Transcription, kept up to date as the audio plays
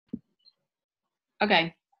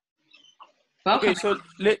Okay. Welcome. Okay, so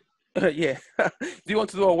yeah. Do you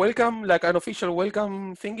want to do a welcome, like an official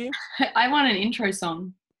welcome thingy? I want an intro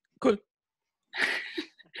song. Cool.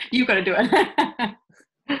 You've got to do it.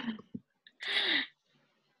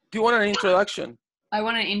 Do you want an introduction? I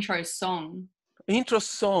want an intro song. Intro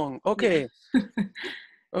song. Okay. Yeah.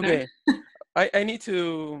 Okay. No? I need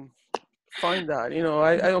to find that. You know,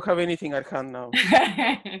 I don't have anything at hand now.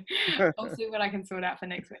 I'll see what I can sort out for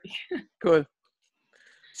next week. Cool.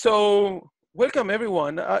 So welcome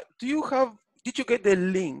everyone. Did you get the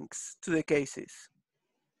links to the cases?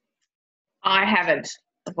 I haven't,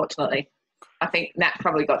 unfortunately. I think Nat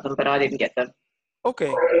probably got them, but I didn't get them.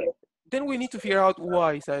 Okay. Then we need to figure out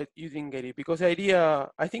why that you didn't get it, because the idea,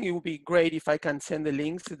 I think it would be great if I can send the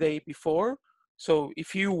links the day before. So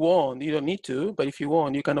if you want, you don't need to, but if you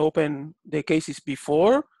want, you can open the cases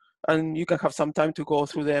before and you can have some time to go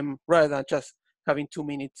through them rather than just having 2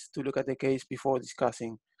 minutes to look at the case before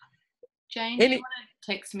discussing. Jane, do you want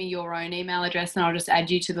to text me your own email address and I'll just add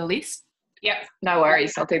you to the list? Yep, no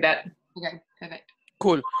worries. I'll do that. Okay, perfect.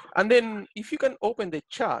 Cool. And then if you can open the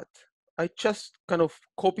chat, I just kind of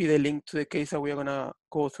copy the link to the case that we're gonna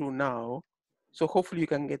go through now. So hopefully you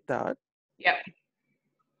can get that. Yep.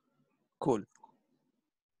 Cool.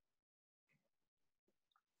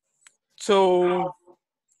 So,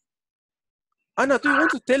 Anna, do you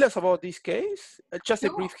want to tell us about this case? Just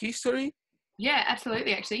a brief history? Yeah,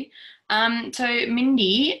 absolutely, actually. So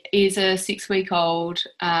Mindy is a 6-week-old,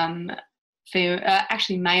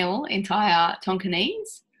 actually male entire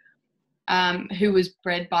Tonkinese, who was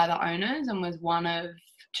bred by the owners and was one of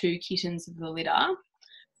 2 kittens of the litter,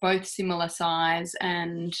 both similar size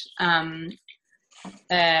and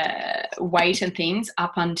weight and things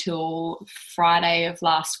up until Friday of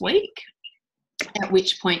last week, at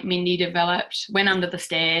which point Mindy went under the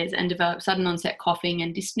stairs and developed sudden onset coughing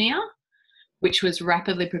and dyspnoea, which was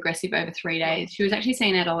rapidly progressive over 3 days. She was actually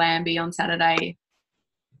seen at a Lambie on Saturday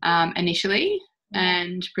initially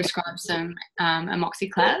and prescribed some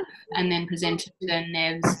amoxiclav, and then presented to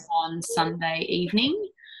NEVS on Sunday evening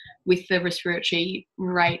with the respiratory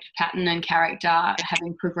rate, pattern and character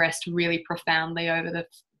having progressed really profoundly over the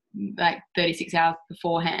 36 hours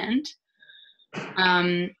beforehand.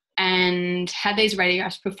 And had these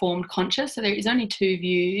radiographs performed conscious. So there is only 2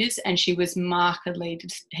 views, and he was markedly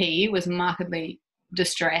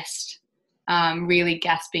distressed, really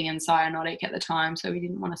gasping and cyanotic at the time. So we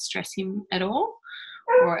didn't want to stress him at all,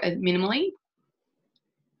 or minimally.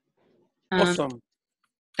 Awesome.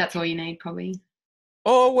 That's all you need, probably.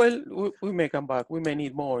 Oh, well, we may come back. We may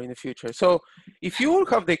need more in the future. So if you all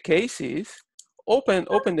have the cases, open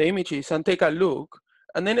the images and take a look.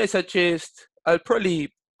 And then I suggest I'll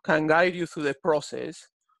probably can guide you through the process,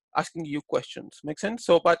 asking you questions. Make sense?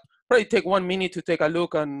 So, but probably take 1 minute to take a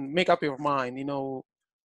look and make up your mind, you know,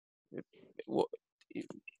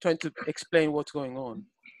 trying to explain what's going on.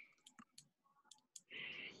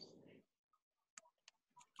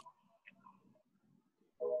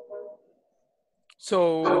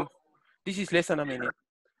 So this is less than a minute.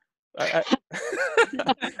 But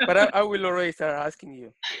I will already start asking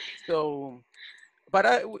you. So,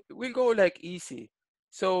 but we'll go like easy.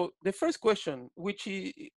 So the first question, which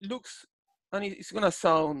looks, and it's gonna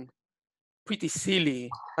sound pretty silly,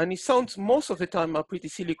 and it sounds most of the time a pretty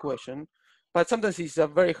silly question, but sometimes it's a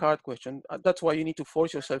very hard question. That's why you need to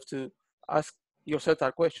force yourself to ask yourself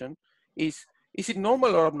that question: is it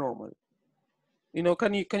normal or abnormal? You know,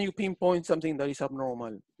 can you pinpoint something that is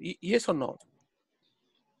abnormal? Yes or no?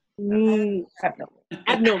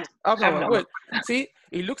 Abnormal. Well, see,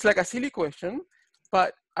 it looks like a silly question,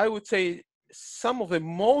 but I would say some of the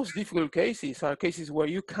most difficult cases are cases where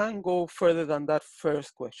you can go further than that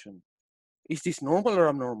first question. Is this normal or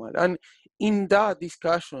abnormal? And in that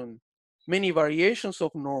discussion, many variations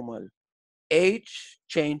of normal, age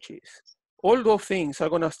changes, all those things are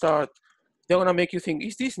going to start, they're going to make you think,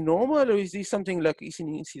 is this normal or is this something like is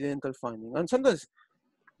an incidental finding? And sometimes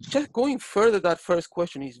just going further that first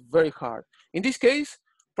question is very hard. In this case,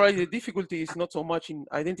 probably the difficulty is not so much in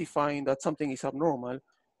identifying that something is abnormal,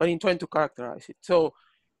 but in trying to characterize it. So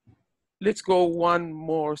let's go one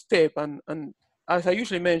more step. And as I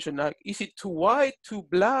usually mention, like, is it too white, too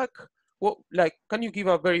black? What, like, can you give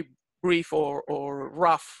a very brief or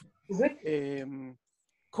rough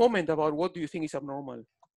comment about what do you think is abnormal?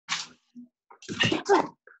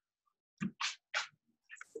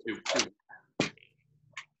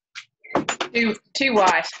 Too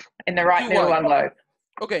white in the right middle one lobe.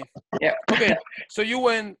 Okay. Yeah. Okay. So you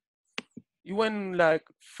went like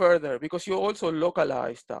further because you also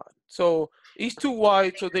localized that. So it's too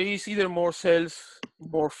white, so there is either more cells,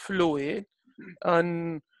 more fluid,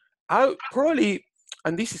 and I probably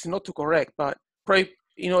and this is not too correct, but probably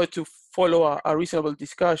in order to follow a reasonable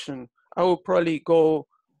discussion, I would probably go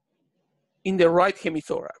in the right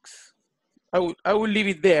hemithorax. I would leave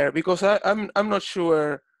it there because I'm not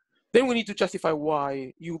sure. Then we need to justify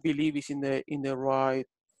why you believe it's in the right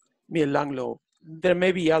middle lung lobe. There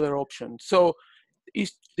may be other options. So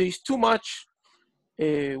there's too much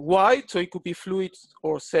wide, so it could be fluids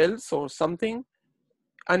or cells or something,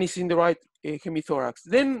 and it's in the right hemithorax.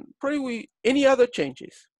 Then probably any other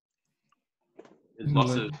changes. There's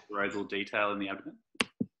lots of rosal detail in the abdomen.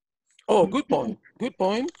 Oh, good point. Good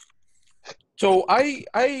point. So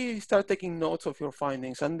I start taking notes of your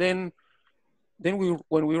findings, and then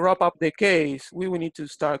when we wrap up the case, we will need to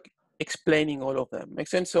start explaining all of them. Make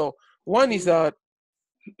sense? So one is that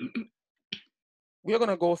we are going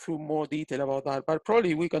to go through more detail about that, but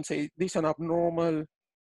probably we can say this is an abnormal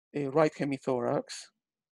right hemithorax,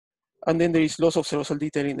 and then there is loss of serosal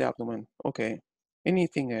detail in the abdomen. Okay.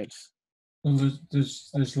 Anything else? Well,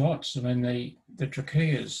 there's lots. I mean, the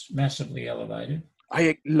trachea is massively elevated.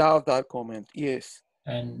 I love that comment. Yes.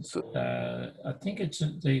 And so, I think it's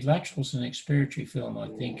the lateral's an expiratory film, I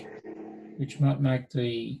think, which might make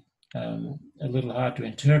the a little hard to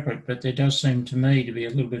interpret, but there does seem to me to be a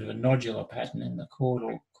little bit of a nodular pattern in the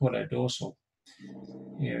caudodorsal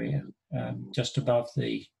area, just above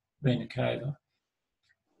the vena cava.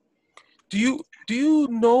 Do you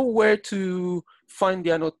know where to find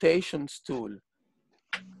the annotations tool?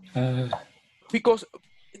 Because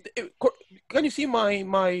can you see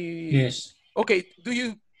my? Yes. Okay.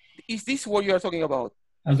 Is this what you are talking about?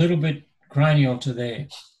 A little bit cranial to there.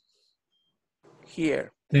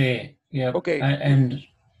 Here. There. Yeah. Okay. And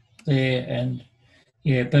there and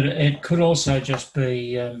yeah, but it could also just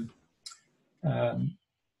be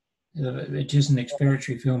it is an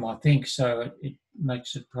expiratory film, I think, so it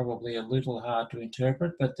makes it probably a little hard to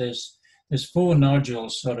interpret. But there's 4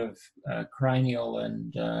 nodules, sort of cranial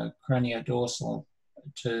and craniodorsal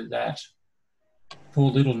to that.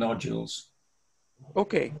 4 little nodules.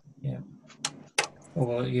 Okay. Yeah. Oh,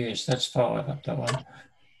 well, yes, that's 5 up that one.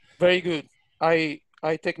 Very good. I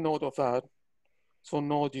take note of that. So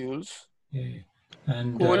nodules. Yeah.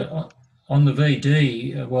 And cool. On the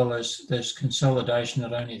VD, well, there's consolidation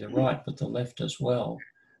not only the right but the left as well.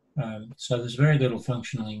 So there's very little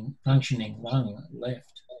functioning lung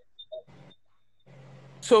left.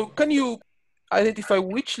 So can you identify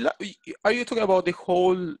which are you talking about the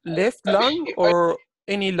whole left lung or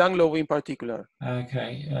any lung lobe in particular?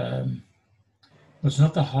 Okay. Well, it's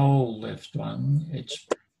not the whole left lung. It's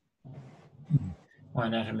my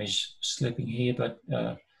anatomy's slipping here, but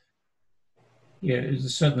yeah,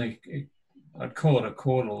 it's certainly. I'd call it a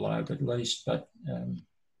caudal lobe at least, but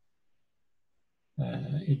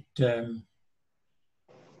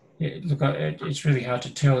it's really hard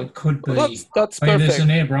to tell. It could be. That's perfect. There's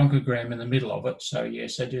an air bronchogram in the middle of it, so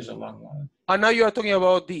yes, it is a lung lobe. And now you are talking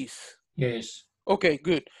about this. Yes. Okay,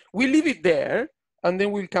 good. We leave it there, and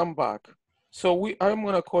then we'll come back. So I'm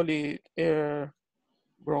gonna call it air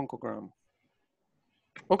bronchogram.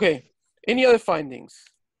 Okay. Any other findings?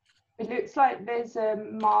 It looks like there's a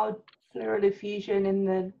mild pleural effusion in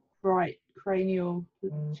the right cranial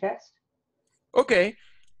chest. Okay.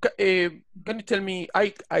 Can you tell me, I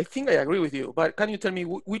think I agree with you, but can you tell me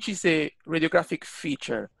which is the radiographic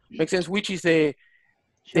feature? Makes sense? Which is the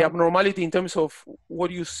abnormality in terms of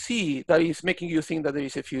what you see that is making you think that there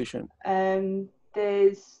is effusion?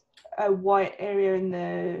 There's a white area in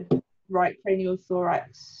the right cranial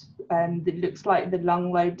thorax, and it looks like the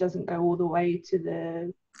lung lobe doesn't go all the way to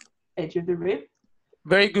the edge of the rib.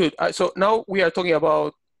 Very good. So now we are talking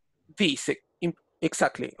about this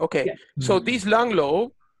exactly. Okay. Yeah. So this lung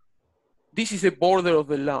lobe, this is the border of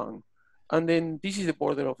the lung, and then this is the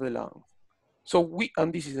border of the lung. So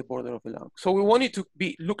and this is the border of the lung. So we want it to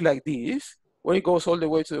look like this. When it goes all the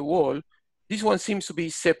way to the wall, this one seems to be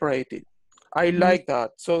separated. I like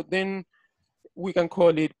that. So then we can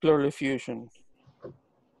call it pleural effusion.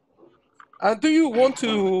 Do you want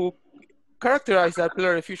to characterize that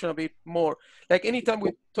pleural effusion a bit more? Like anytime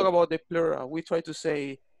we talk about the pleura, we try to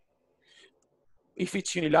say if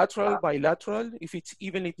it's unilateral, bilateral, if it's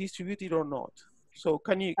evenly distributed or not. So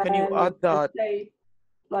can you add that? Say,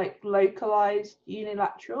 like localized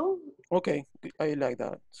unilateral. Okay, I like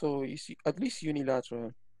that. So you see, at least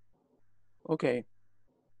unilateral. Okay.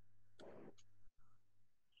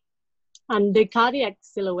 And the cardiac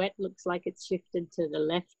silhouette looks like it's shifted to the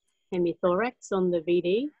left hemithorax on the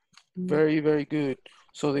VD. Very, very good.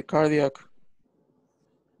 So the cardiac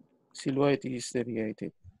silhouette is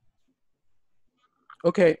deviated.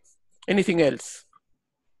 Okay, anything else?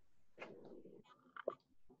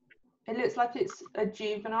 It looks like it's a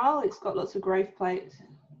juvenile. It's got lots of growth plates.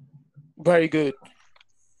 Very good.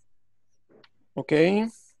 Okay.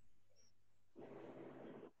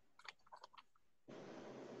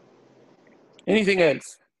 Anything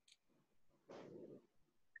else?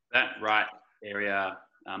 That right area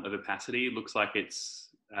of opacity looks like it's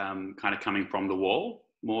kind of coming from the wall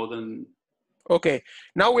more than. Okay,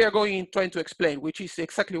 now we are trying to explain, which is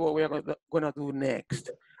exactly what we are going to do next.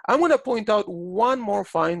 I'm going to point out one more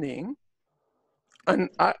finding, and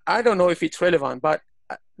I don't know if it's relevant, but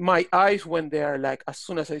my eyes went there like as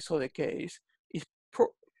soon as I saw the case.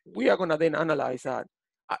 We are going to then analyze that.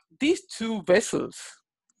 These two vessels,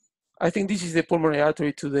 I think this is the pulmonary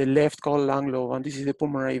artery to the left called lung lobe, and this is the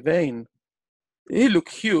pulmonary vein. They look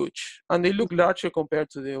huge, and they look larger compared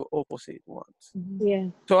to the opposite ones. Yeah.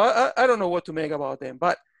 So I don't know what to make about them,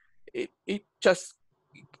 but it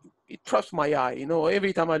traps my eye. You know,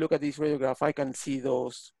 every time I look at this radiograph, I can see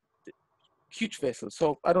those huge vessels.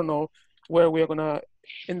 So I don't know where we are gonna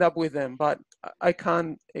end up with them, but I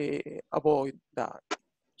can't avoid that.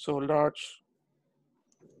 So large,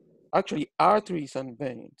 actually arteries and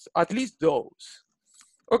veins, at least those.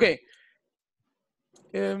 Okay.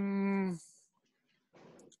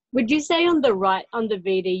 Would you say on the right, on the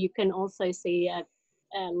VD, you can also see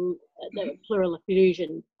the pleural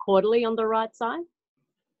effusion caudally on the right side?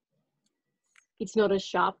 It's not as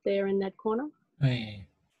sharp there in that corner? Hey.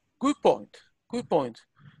 Good point. Good point.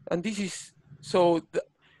 And this is, so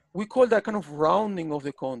we call that kind of rounding of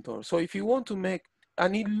the contour. So if you want to make,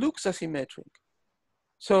 and it looks asymmetric.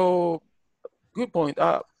 So good point.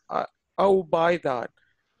 I will buy that.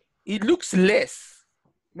 It looks less.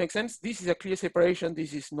 Makes sense? This is a clear separation.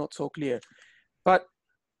 This is not so clear. But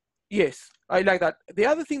yes, I like that. The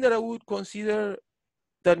other thing that I would consider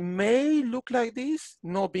that may look like this,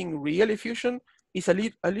 not being real effusion, is a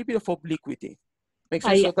little bit of obliquity. Makes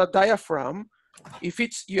sense? Yeah. So that diaphragm, if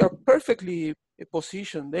you are perfectly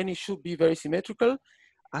positioned, then it should be very symmetrical.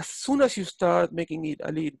 As soon as you start making it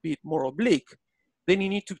a little bit more oblique, then you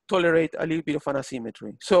need to tolerate a little bit of an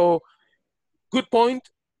asymmetry. So good point.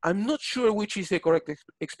 I'm not sure which is the correct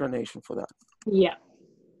explanation for that. Yeah.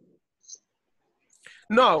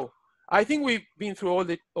 Now, I think we've been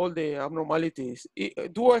through all the abnormalities.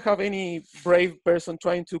 Do I have any brave person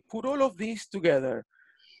trying to put all of these together?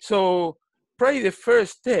 So probably the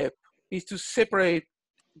first step is to separate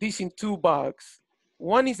this in two bags.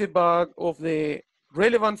 One is the bag of the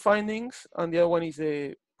relevant findings, and the other one is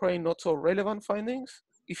the probably not so relevant findings.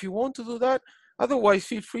 If you want to do that, otherwise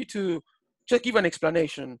feel free to just give an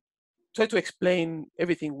explanation. Try to explain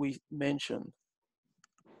everything we mentioned.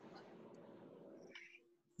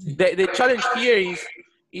 The challenge here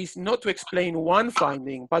is not to explain one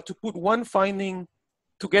finding, but to put one finding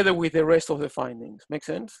together with the rest of the findings. Make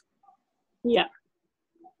sense? Yeah.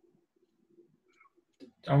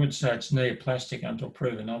 I would say it's neoplastic until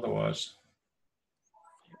proven otherwise.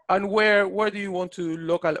 And where do you want to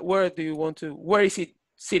where is it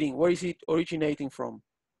sitting? Where is it originating from?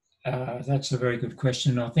 That's a very good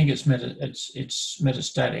question. I think it's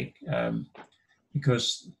metastatic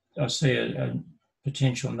because I see a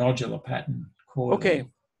potential nodular pattern. Okay.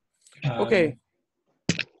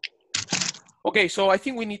 Okay. So I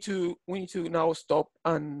think we need to now stop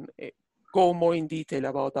and go more in detail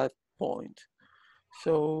about that point.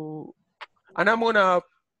 So, and I'm gonna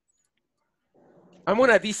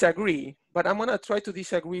disagree, but I'm gonna try to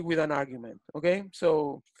disagree with an argument. Okay.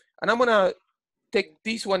 So, and I'm gonna take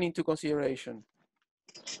this one into consideration,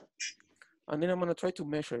 and then I'm gonna try to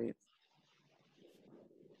measure it.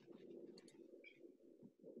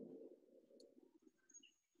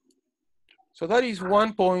 So that is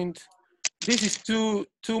 1 point. This is 2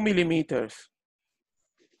 millimeters.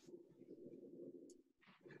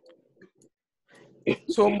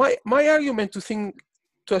 So my argument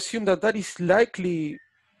to assume that is likely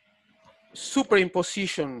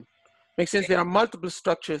superimposition makes sense. There are multiple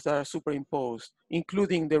structures that are superimposed,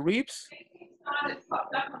 including the ribs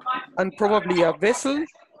and probably a vessel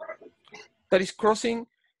that is crossing.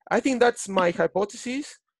 I think that's my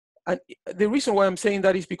hypothesis. And the reason why I'm saying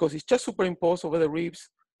that is because it's just superimposed over the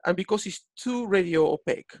ribs and because it's too radio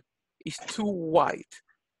opaque. It's too white.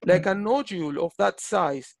 Like a nodule of that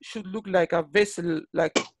size should look like a vessel,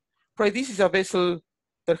 probably this is a vessel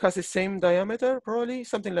that has the same diameter, probably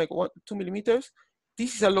something like 2 millimeters.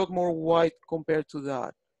 This is a lot more white compared to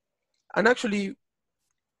that. And actually,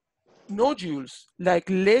 nodules like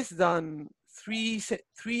less than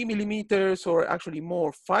 3 millimeters or actually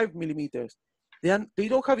more, 5 millimeters, they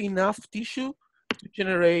don't have enough tissue to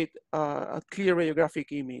generate a clear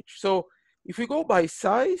radiographic image. So if we go by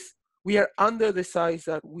size, we are under the size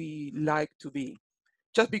that we like to be.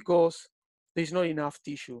 just because there's not enough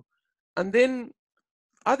tissue. And then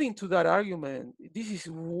adding to that argument, this is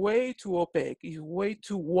way too opaque, it's way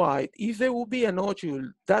too wide. If there will be a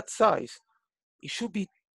nodule that size, it should be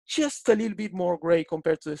just a little bit more gray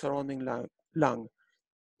compared to the surrounding lung,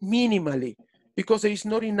 minimally, because there is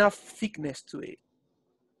not enough thickness to it.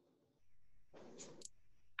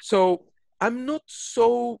 So I'm not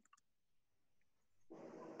so,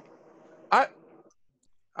 I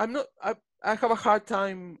have a hard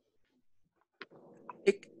time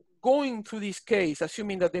going through this case,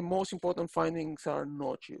 assuming that the most important findings are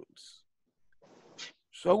nodules.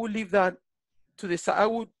 So I would leave that to the side. I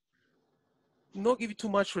would not give too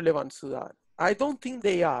much relevance to that. I don't think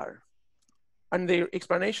they are. And their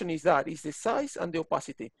explanation is that, is the size and the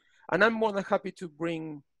opacity. And I'm more than happy to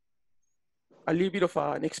bring a little bit of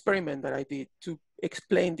an experiment that I did to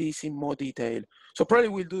explain this in more detail. So probably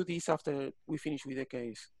we'll do this after we finish with the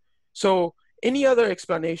case. So any other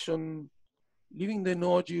explanation, leaving the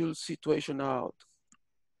nodule situation out?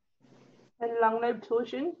 And lung lobe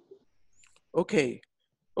torsion. Okay,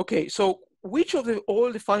 so which of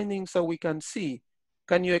all the findings that we can see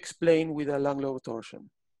can you explain with a lung lobe torsion?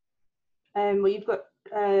 Well, you've got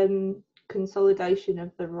consolidation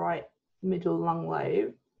of the right middle lung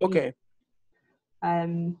lobe. Okay.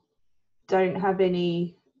 You don't have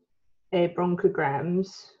any air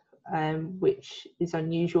bronchograms, which is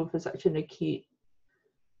unusual for such an acute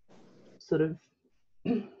sort of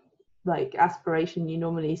like aspiration. You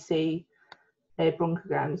normally see air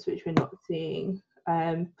bronchograms, which we're not seeing.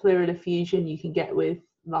 Pleural effusion you can get with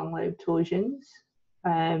lung lobe torsions.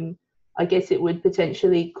 I guess it would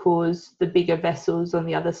potentially cause the bigger vessels on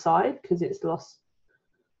the other side because it's lost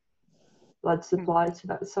blood supply to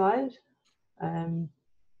that side.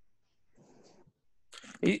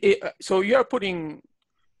 So you are putting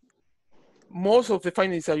most of the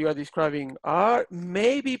findings that you are describing are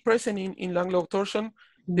maybe present in lung lobe torsion.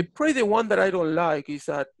 Probably the one that I don't like is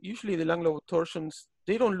that usually the lung lobe torsions,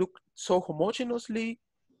 they don't look so homogeneously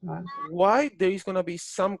wide. There is going to be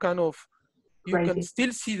some kind of, you can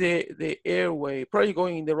still see the airway probably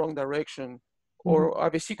going in the wrong direction or a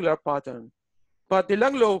vesicular pattern. But the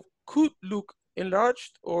lung lobe could look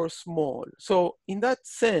enlarged or small. So in that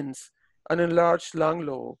sense, an enlarged lung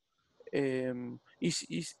lobe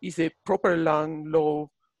is a proper lung lobe,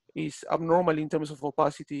 is abnormal in terms of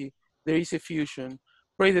opacity. There is effusion.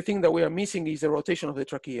 Probably the thing that we are missing is the rotation of the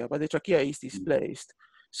trachea, but the trachea is displaced.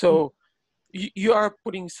 So you are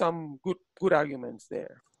putting some good arguments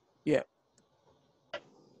there. Yeah.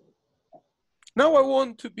 Now I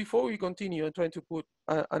want to, before we continue and trying to put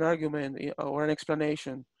an argument or an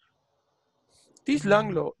explanation, this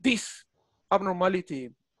lung lobe, this abnormality,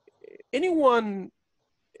 anyone,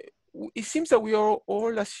 it seems that we are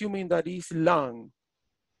all assuming that it's lung.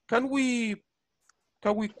 Can we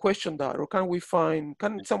question that, or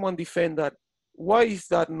can someone defend that? Why is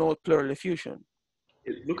that not pleural effusion?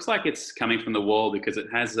 It looks like it's coming from the wall because it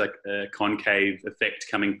has like a concave effect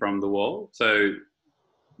coming from the wall. So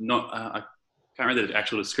I can't remember the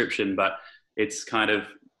actual description, but it's kind of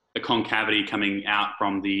a concavity coming out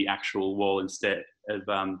from the actual wall instead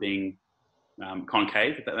of being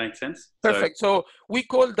concave, if that makes sense. Perfect. So we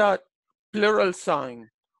call that pleural sign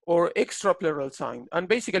or extra pleural sign. And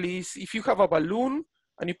basically, if you have a balloon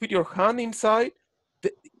and you put your hand inside,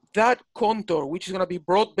 that contour, which is going to be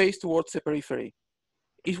broad-based towards the periphery,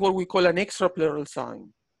 is what we call an extra pleural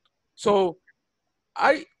sign. So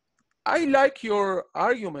I like your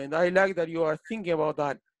argument. I like that you are thinking about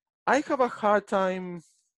that. I have a hard time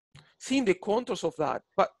seeing the contours of that.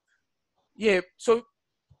 But yeah,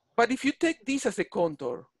 but if you take this as a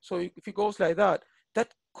contour, so if it goes like that,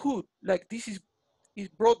 that could, like this is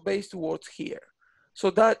broad-based towards here.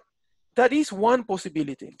 So that is one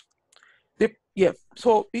possibility. Yeah,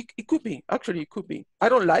 so it could be, actually it could be. I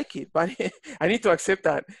don't like it, but I need to accept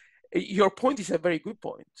that. Your point is a very good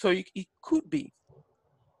point. So it could be.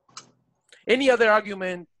 Any other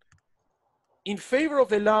argument in favor of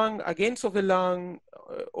the lung, against of the lung,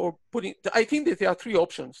 or putting, I think that there are three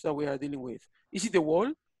options that we are dealing with. Is it the wall?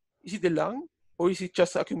 Is it the lung? Or is it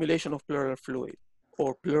just accumulation of pleural fluid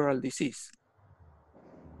or pleural disease?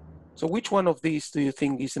 So which one of these do you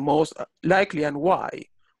think is the most likely and why?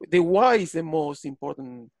 The why is the most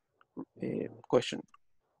important question.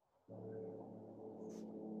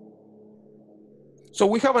 So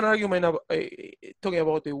we have an argument talking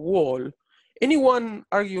about the wall. Anyone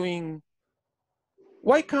arguing,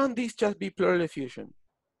 why can't this just be pleural effusion?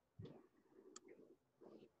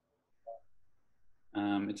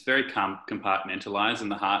 It's very compartmentalized, and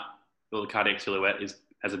the heart, the cardiac silhouette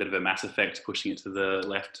has a bit of a mass effect pushing it to the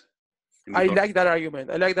left. I like that argument.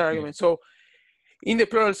 I like that argument. So In the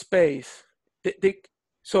pleural space,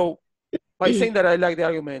 so by saying that I like the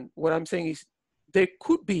argument, what I'm saying is there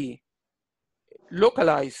could be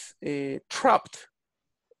localized, trapped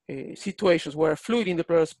situations where fluid in the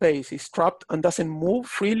pleural space is trapped and doesn't move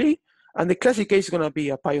freely, and the classic case is going to be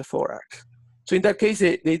a pyothorax. So in that case,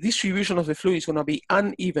 the distribution of the fluid is going to be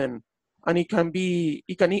uneven, and it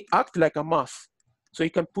can act like a mass, so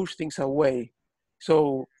it can push things away.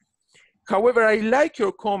 So, however, I like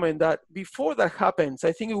your comment that before that happens,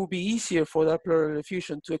 I think it would be easier for that pleural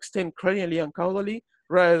effusion to extend cranially and caudally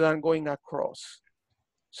rather than going across.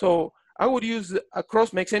 So I would use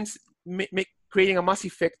across, makes sense, creating a mass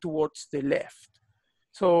effect towards the left.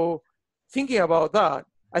 So thinking about that,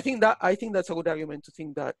 I think that's a good argument to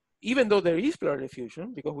think that even though there is pleural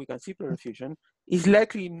effusion, because we can see pleural effusion, is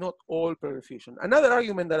likely not all pleural effusion. Another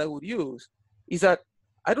argument that I would use is that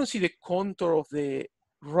I don't see the contour of the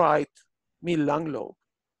right middle lung lobe.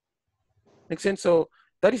 Makes sense? So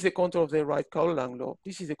that is the contour of the right caudal lung lobe.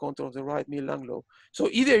 This is the contour of the right middle lung lobe. So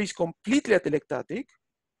either it's completely atelectatic,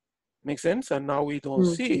 makes sense, and now we don't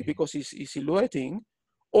see it because it's silhouetting,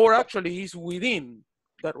 or actually is within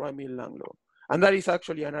that right middle lung lobe. And that is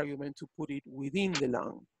actually an argument to put it within the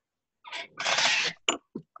lung.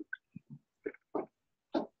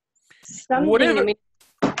 Something,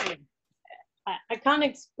 I can't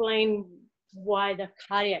explain why the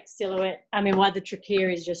cardiac silhouette, why the trachea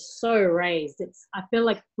is just so raised. I feel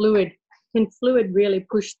like fluid really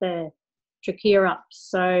push the trachea up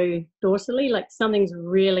so dorsally, like something's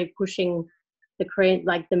really pushing the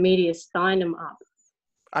mediastinum up.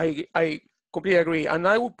 I completely agree, and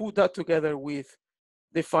I would put that together with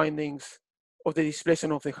the findings of the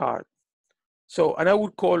displacement of the heart. So, and I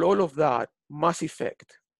would call all of that mass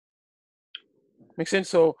effect. Makes sense?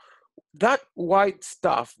 So that white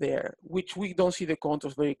stuff there, which we don't see the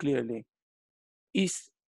contours very clearly, is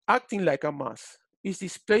acting like a mass, is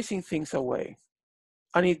displacing things away.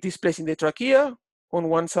 And it's displacing the trachea on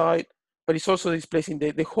one side, but it's also displacing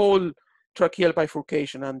the whole tracheal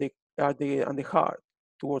bifurcation and the heart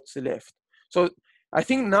towards the left. So I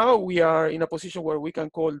think now we are in a position where we can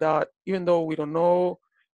call that, even though we don't know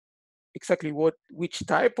exactly which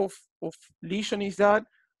type of lesion is that,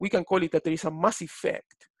 we can call it that there is a mass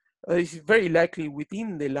effect. It's very likely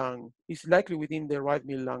within the lung, it's likely within the right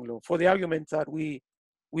middle lung lobe. For the arguments that we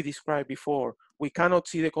described before, we cannot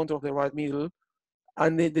see the contour of the right middle,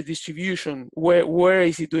 and the distribution, where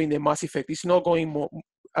is it doing the mass effect? It's not going more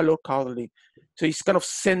a lot caudally. So it's kind of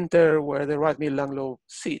center where the right middle lung lobe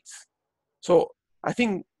sits. So I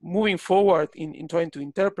think moving forward in trying to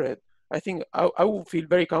interpret, I think I would feel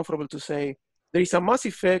very comfortable to say there is a mass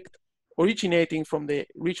effect originating from the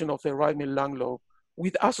region of the right middle lung lobe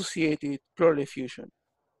with associated pleural effusion.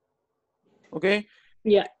 Okay?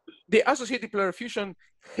 Yeah. The associated pleural effusion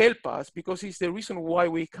help us because it's the reason why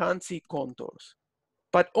we can't see contours.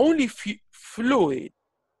 But only fluid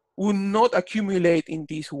will not accumulate in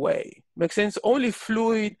this way. Makes sense? Only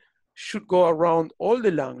fluid should go around all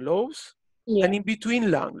the lung lobes and in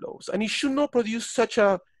between lung lobes. And it should not produce such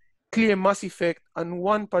a clear mass effect on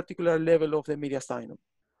one particular level of the mediastinum.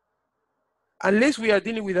 Unless we are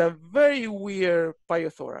dealing with a very weird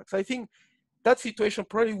pyothorax. I think that situation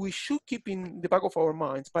probably we should keep in the back of our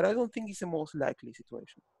minds, but I don't think it's the most likely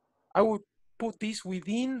situation. I would put this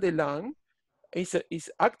within the lung. It's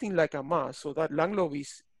acting like a mass, so that lung lobe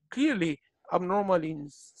is clearly abnormal in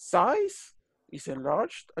size, is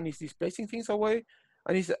enlarged, and is displacing things away,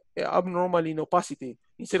 and is abnormal in opacity.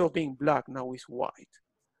 Instead of being black, now it's white.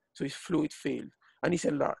 So it's fluid filled, and it's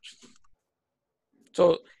enlarged.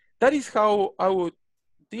 So that is how I would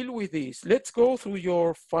deal with this. Let's go through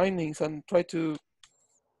your findings and try to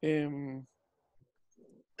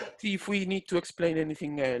see if we need to explain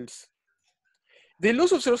anything else. The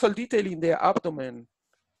loss of serossal detail in the abdomen,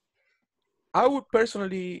 I would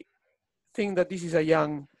personally think that this is a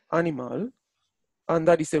young animal, and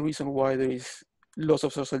that is the reason why there is loss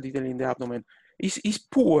of serossal detail in the abdomen. It's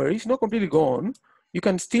poor, it's not completely gone. You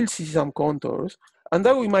can still see some contours, and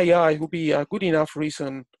that, in my eyes, would be a good enough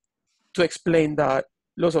reason to explain that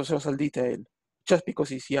loss of serossal detail, just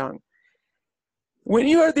because it's young. When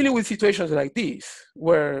you are dealing with situations like this,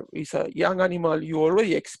 where it's a young animal, you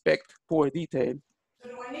already expect poor detail. So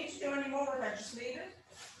do I need to do any more, or I just leave it?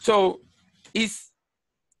 So it's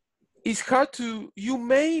hard to, you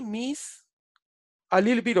may miss a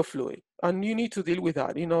little bit of fluid, and you need to deal with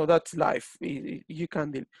that. You know, that's life. You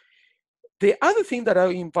can deal. The other thing that I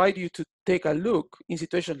invite you to take a look in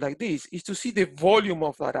situations like this is to see the volume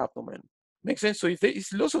of that abdomen. Makes sense? So if there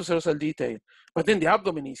is lots of serossal detail, but then the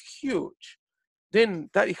abdomen is huge, then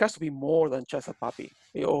that it has to be more than just a puppy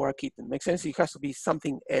or a kitten. Makes sense? It has to be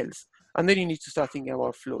something else. And then you need to start thinking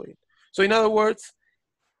about fluid. So in other words,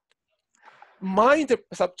 my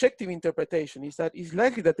subjective interpretation is that it's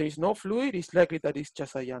likely that there is no fluid, it's likely that it's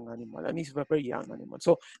just a young animal, and it's a very young animal.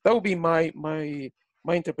 So that would be my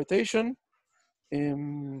interpretation.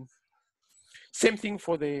 Same thing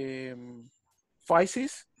for the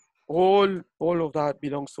physis. All of that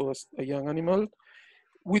belongs to a young animal.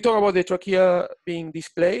 We talk about the trachea being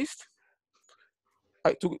displaced.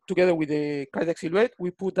 Together with the cardiac silhouette,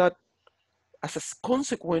 we put that as a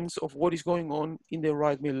consequence of what is going on in the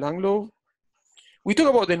right middle lung lobe. We talk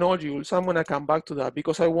about the nodules. I'm gonna come back to that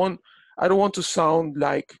because I don't want to sound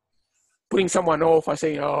like putting someone off and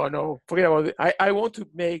saying, oh no, forget about it. I want to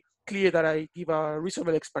make clear that I give a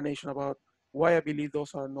reasonable explanation about why I believe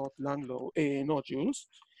those are not lung nodules.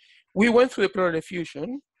 We went through the pleural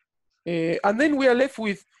effusion, and then we are left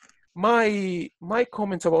with my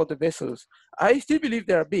comments about the vessels. I still believe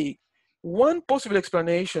they are big. One possible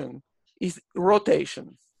explanation is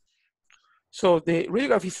rotation. So the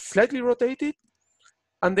radiograph is slightly rotated,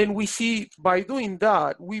 and then we see by doing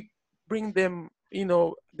that, we bring them,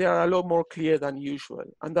 they are a lot more clear than usual,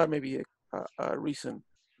 and that may be a reason.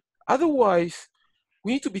 Otherwise,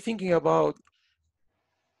 we need to be thinking about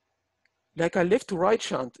like a left to right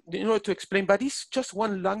shunt in order to explain, but it's just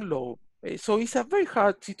one lung lobe. So it's a very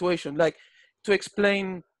hard situation, like to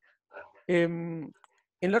explain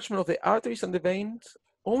enlargement of the arteries and the veins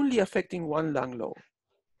only affecting one lung lobe.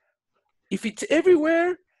 If it's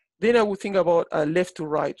everywhere, then I would think about a left to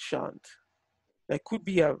right shunt. That could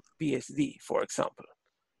be a VSD, for example.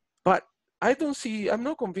 But I'm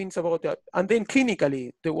not convinced about that. And then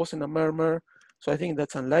clinically, there wasn't a murmur, so I think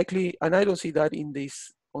that's unlikely. And I don't see that on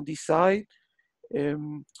this side.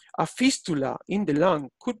 A fistula in the lung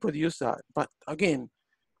could produce that. But again,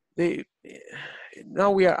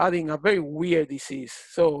 now we are adding a very weird disease.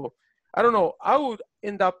 So I don't know, I would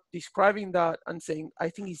end up describing that and saying, I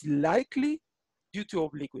think it's likely due to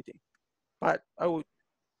obliquity, but I would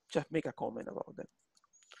just make a comment about that.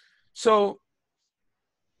 So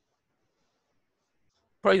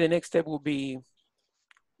probably the next step would be,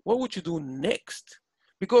 what would you do next?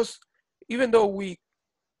 Because even though with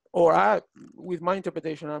my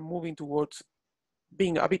interpretation, I'm moving towards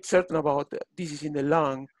being a bit certain about the disease in the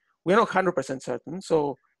lung, we're not 100% certain.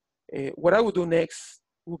 So what I would do next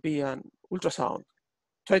would be an ultrasound.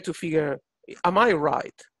 Try to figure, am I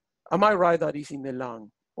right? Am I right that it's in the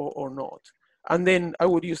lung or not? And then I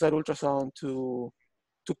would use that ultrasound to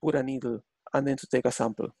put a needle and then to take a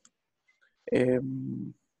sample. There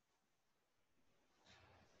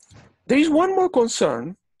is one more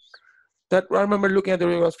concern that I remember looking at the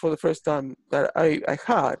radiographs for the first time that I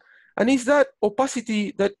had, and it's that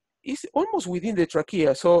opacity that is almost within the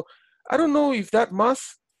trachea. So I don't know if that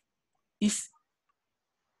mass is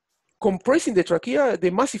compressing the trachea. The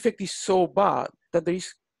mass effect is so bad that there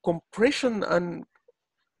is compression, and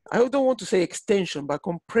I don't want to say extension, but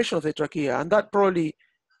compression of the trachea, and that probably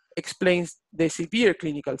explains the severe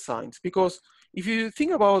clinical signs. Because if you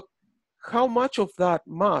think about how much of that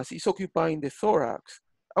mass is occupying the thorax,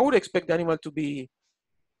 I would expect the animal to be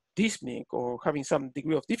dyspneic or having some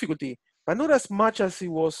degree of difficulty, but not as much as it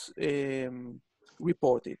was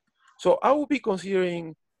reported. So I would be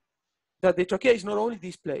considering that the trachea is not only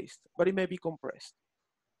displaced, but it may be compressed.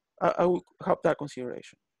 I would have that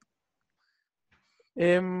consideration.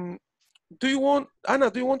 Anna, do you want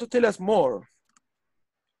to tell us more?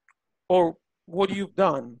 Or what you've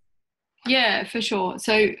done? Yeah, for sure.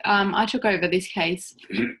 So I took over this case,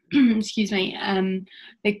 excuse me,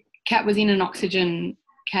 the cat was in an oxygen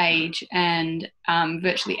cage and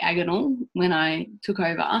virtually agonal when I took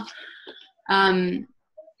over.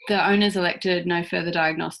 The owners elected no further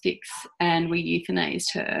diagnostics and we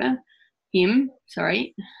euthanized him.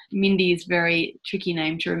 Mindy is a very tricky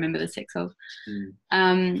name to remember the sex of.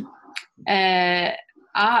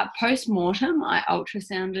 Post-mortem, I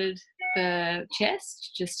ultrasounded the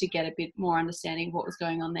chest just to get a bit more understanding of what was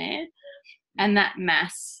going on there. And that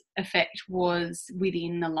mass effect was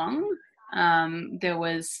within the lung. There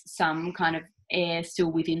was some kind of air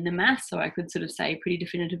still within the mass, so I could sort of say pretty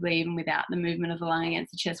definitively, even without the movement of the lung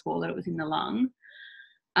against the chest wall, that it was in the lung.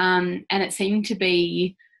 And it seemed to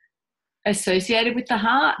be associated with the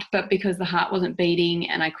heart, but because the heart wasn't beating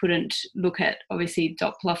and I couldn't look at obviously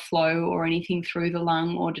Doppler flow or anything through the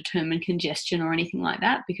lung or determine congestion or anything like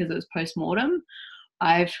that because it was post-mortem,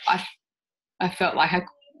 I felt like I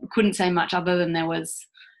couldn't say much other than there was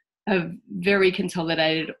a very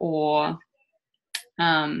consolidated or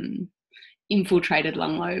infiltrated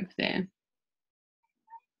lung lobe there.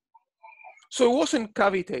 So it wasn't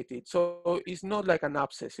cavitated. So it's not like an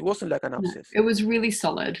abscess. It wasn't like an No, abscess. it was really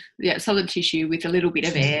solid. Yeah, solid tissue with a little bit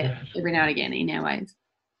of air every now and again in airways.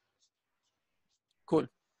 Cool.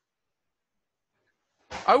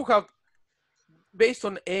 I would have, based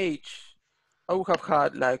on age, I would have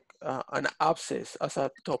had like an abscess as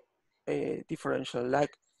a top differential,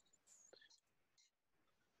 like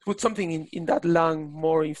put something in that lung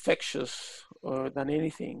more infectious than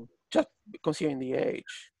anything, just considering the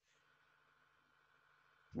age.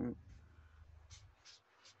 Mm.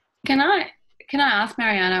 Can I ask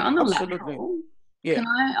Mariano on the Absolutely. lateral? Yeah.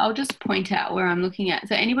 I'll just point out where I'm looking at.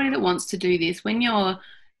 So anybody that wants to do this, when you're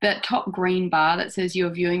that top green bar that says you're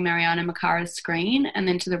viewing Mariano Makara's screen, and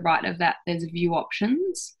then to the right of that there's view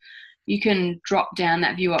options. You can drop down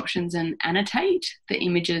that view options and annotate the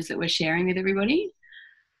images that we're sharing with everybody.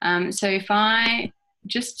 So if I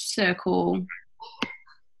just circle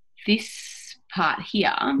this part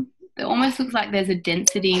here, it almost looks like there's a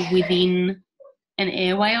density within an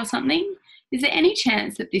airway or something. Is there any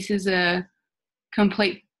chance that this is a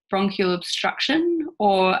complete bronchial obstruction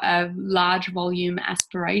or a large volume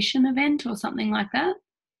aspiration event or something like that?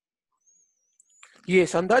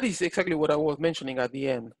 Yes, and that is exactly what I was mentioning at the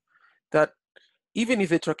end, that even if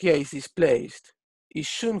the trachea is displaced, it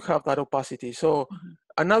shouldn't have that opacity. So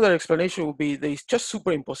another explanation would be there is just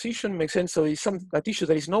superimposition, makes sense. So it's a tissue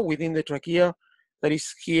that is not within the trachea, that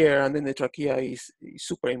is here, and then the trachea is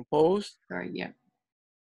superimposed. Sorry, yeah.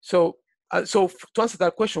 So to answer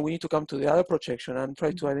that question, we need to come to the other projection and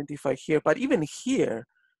try to identify here. But even here,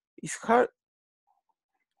 it's hard.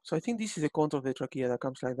 So I think this is the contour of the trachea that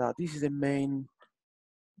comes like that. This is the main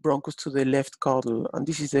bronchus to the left caudal, and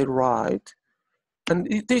this is the right.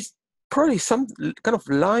 And there's probably some kind of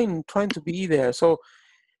line trying to be there. So,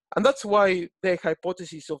 and that's why the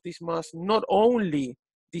hypothesis of this mass not only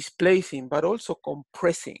displacing, but also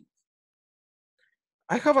compressing.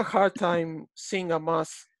 I have a hard time seeing a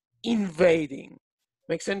mass invading.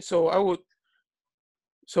 Makes sense? So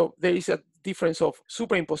there is a difference of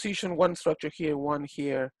superimposition, one structure here, one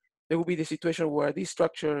here. There will be the situation where this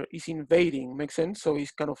structure is invading, makes sense? So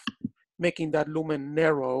it's kind of making that lumen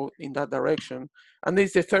narrow in that direction. And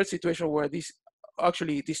there's the third situation where this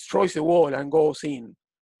actually destroys the wall and goes in.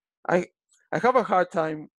 I have a hard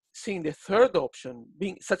time seeing the third option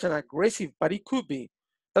being such an aggressive, but it could be.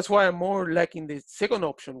 That's why I'm more liking the second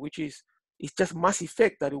option, which is it's just mass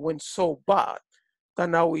effect that it went so bad that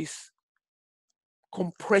now is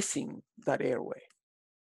compressing that airway.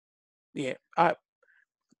 Yeah, I've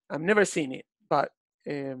never seen it, but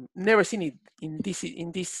never seen it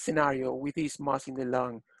in this scenario with this mass in the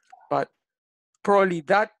lung. But probably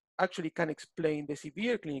that actually can explain the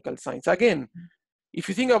severe clinical signs. Again, if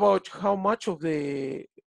you think about how much of the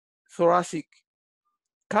thoracic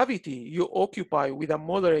cavity you occupy with a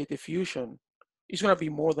moderate effusion, it's going to be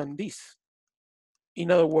more than this. In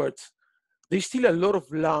other words, there's still a lot of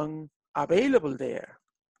lung available there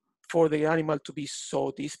for the animal to be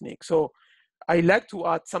so dyspneic. So I like to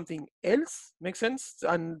add something else, makes sense?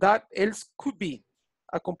 And that else could be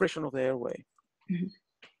a compression of the airway. Mm-hmm.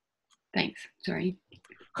 Thanks, sorry.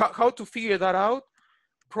 How to figure that out?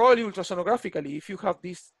 Probably ultrasonographically, if you have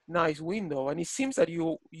this nice window, and it seems that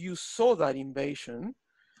you saw that invasion,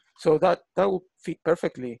 so that would fit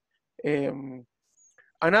perfectly.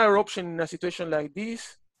 Another option in a situation like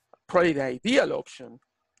this, probably the ideal option,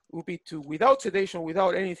 would be to, without sedation,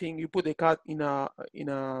 without anything, you put the cat in a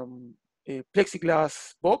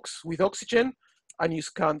plexiglass box with oxygen, and you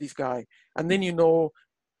scan this guy, and then you know.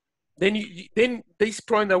 Then this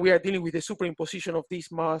problem that we are dealing with the superimposition of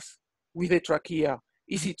this mass with the trachea.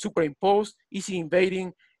 Is it superimposed? Is it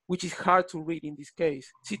invading? Which is hard to read in this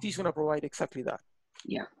case. CT is going to provide exactly that.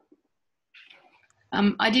 Yeah.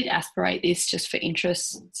 I did aspirate this just for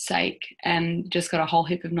interest's sake and just got a whole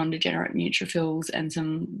heap of non-degenerate neutrophils and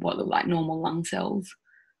some what look like normal lung cells,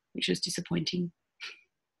 which was disappointing.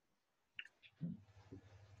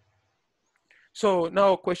 So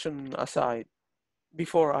now, question aside,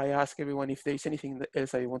 before I ask everyone if there is anything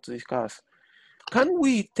else I want to discuss, can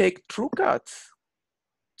we take TrueCuts,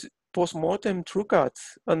 post-mortem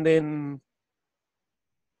TrueCuts, and then,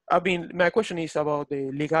 I mean, my question is about the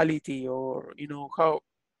legality, or, you know, how,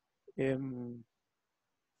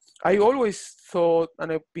 I always thought,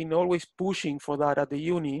 and I've been always pushing for that at the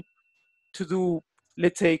uni, to do,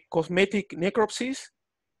 let's say, cosmetic necropsies,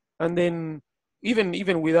 and then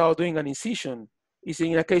even without doing an incision, is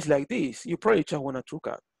in a case like this, you probably just want a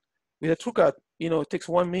TrueCut. With a TrueCut, you know, it takes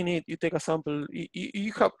 1 minute, you take a sample,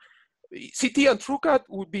 you have, CT and TrueCut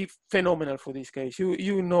would be phenomenal for this case.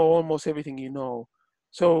 You know almost everything you know.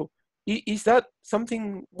 So Is that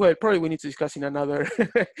something? Well, probably we need to discuss in another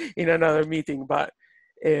in another meeting. But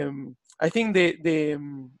I think the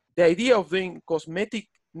idea of doing cosmetic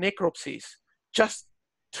necropsies, just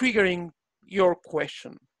triggering your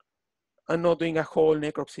question, and not doing a whole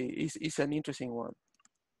necropsy is an interesting one.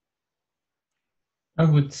 I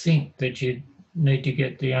would think that you'd need to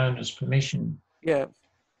get the owner's permission. Yeah.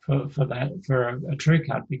 For that, for a true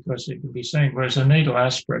cut, because it can be seen. Whereas a needle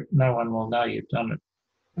aspirate, no one will know you've done it.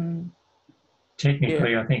 Mm.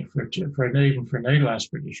 Technically, I think even for a needle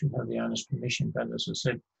aspirate, you should have the owner's permission. But as I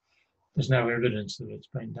said, there's no evidence that it's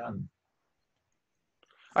been done.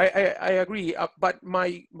 I agree, but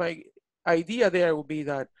my idea there would be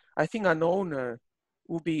that I think an owner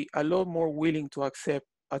would be a lot more willing to accept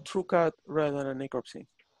a true cut rather than a necropsy.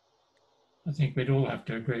 I think we'd all have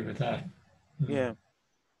to agree with that. Yeah.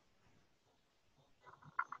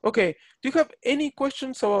 Okay, do you have any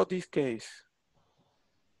questions about this case?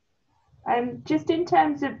 Just in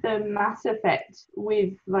terms of the mass effect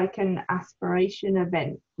with like an aspiration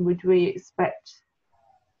event, would we expect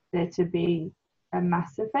there to be a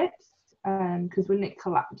mass effect? Because wouldn't it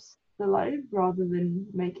collapse the lobe rather than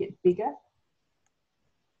make it bigger?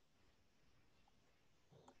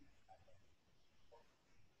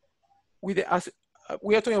 With the,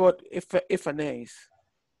 we are talking about FNAs.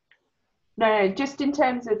 No, just in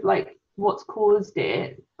terms of like what's caused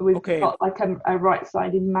it, we've got like a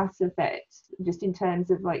right-sided mass effect, just in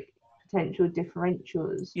terms of like potential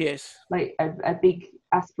differentials. Yes. Like a big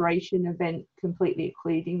aspiration event completely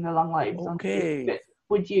occluding the lung lobes. Okay. But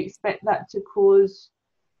would you expect that to cause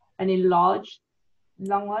an enlarged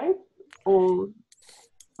lung lobe? Or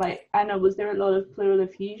like, Anna, was there a lot of pleural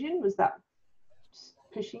effusion? Was that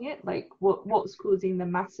pushing it? Like what's causing the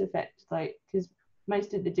mass effect? Like, because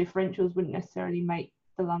most of the differentials wouldn't necessarily make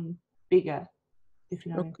the lung bigger, if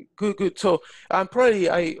you know. Okay, good. So probably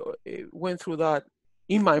I went through that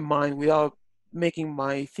in my mind without making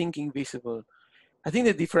my thinking visible. I think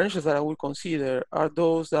the differentials that I would consider are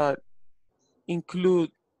those that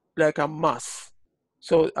include like a mass.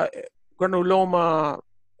 So granuloma,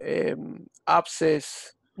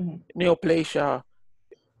 abscess, neoplasia,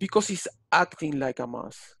 because it's acting like a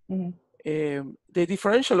mass. The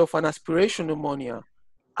differential of an aspiration pneumonia,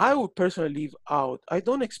 I would personally leave out. I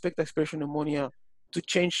don't expect aspiration pneumonia to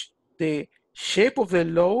change the shape of the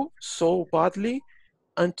lobe so badly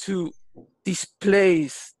and to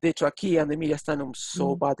displace the trachea and the mediastinum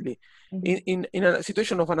so badly. In a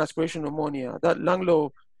situation of an aspiration pneumonia, that lung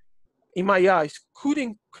lobe, in my eyes, could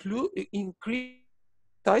increase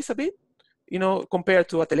size a bit, compared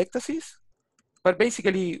to atelectasis. But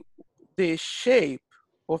basically, the shape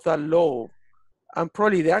of that lobe and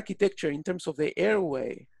probably the architecture in terms of the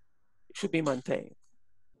airway should be maintained.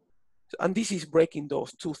 And this is breaking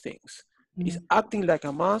those two things. It's acting like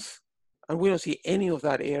a mass, and we don't see any of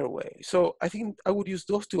that airway. So I think I would use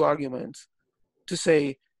those two arguments to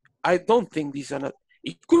say, I don't think this is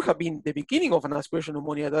it could have been the beginning of an aspiration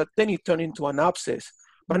pneumonia that then it turned into an abscess.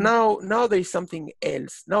 But now there is something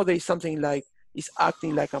else. Now there is something like it's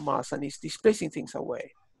acting like a mass and it's displacing things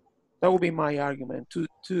away. That would be my argument,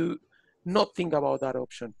 to not think about that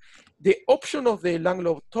option. The option of the lung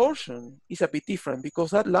lobe torsion is a bit different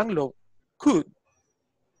because that lung lobe could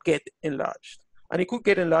get enlarged. And it could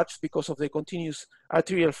get enlarged because of the continuous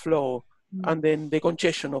arterial flow and then the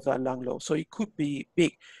congestion of that lung lobe. So it could be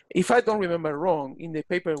big. If I don't remember wrong, in the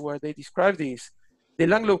paper where they describe this, the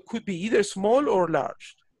lung lobe could be either small or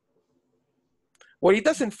large. What it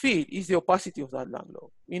doesn't fit is the opacity of that lung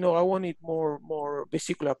lobe. I want it more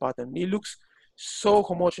vesicular pattern. It looks so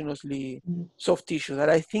homogeneously soft tissue that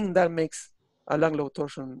I think that makes a lung lobe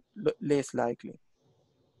torsion less likely.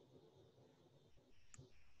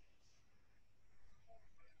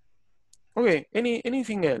 Okay,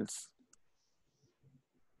 anything else?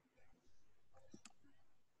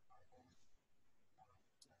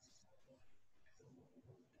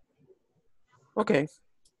 Okay,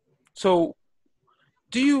 so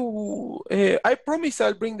do you, I promise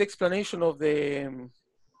I'll bring the explanation of the,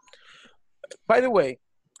 by the way,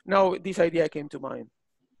 now this idea came to mind.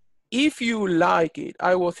 If you like it,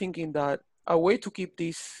 I was thinking that a way to keep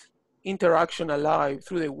this interaction alive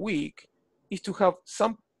through the week is to have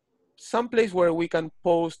some place where we can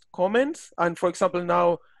post comments. And for example,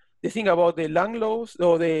 now the thing about the lung lobes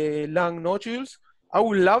or the lung nodules, I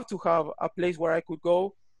would love to have a place where I could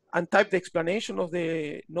go and type the explanation of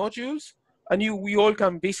the nodules, and we all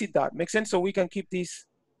can visit that. Makes sense? So we can keep this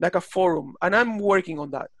like a forum, and I'm working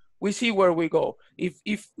on that. We see where we go.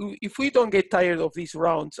 If we don't get tired of these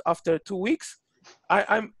rounds after 2 weeks,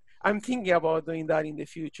 I'm thinking about doing that in the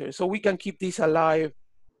future, so we can keep this alive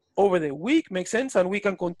over the week, makes sense, and we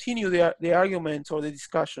can continue the arguments or the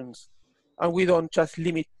discussions, and we don't just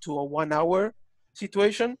limit to a 1 hour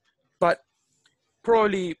situation. But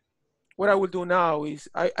probably what I will do now is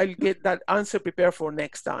I'll get that answer prepared for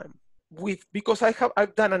next time, because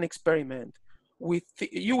I've done an experiment with,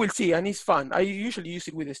 you will see, and it's fun. I usually use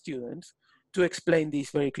it with the students to explain this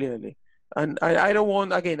very clearly. And I don't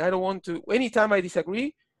want to, anytime I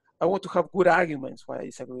disagree, I want to have good arguments why I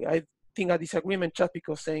disagree. I think a disagreement just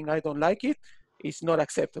because saying I don't like it is not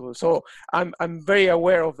acceptable. So I'm very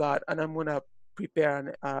aware of that, and I'm gonna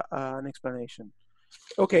prepare an explanation.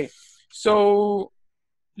 Okay, so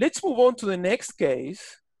let's move on to the next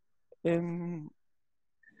case,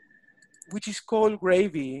 which is called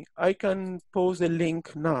gravy. I can post the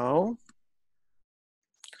link now.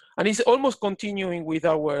 And it's almost continuing with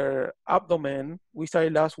our abdomen. We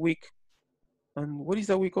started last week. And what is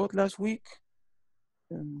that we got last week?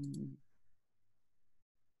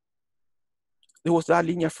 There was that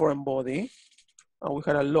linear foreign body. And we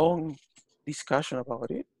had a long discussion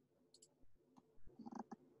about it.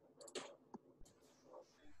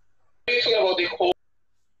 About the whole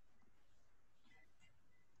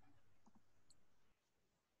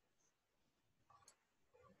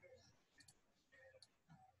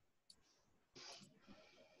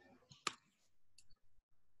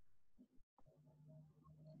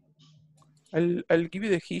I'll give you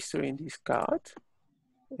the history in this cat.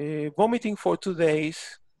 Vomiting for 2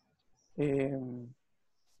 days.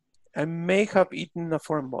 I may have eaten a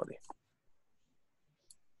foreign body.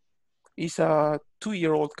 It's a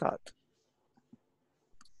 2-year-old cat.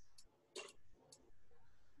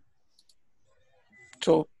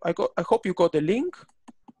 So I hope you got the link.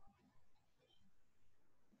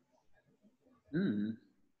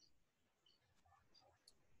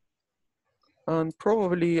 And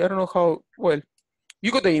probably, I don't know how, well,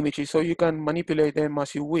 you got the images, so you can manipulate them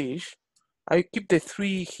as you wish. I keep the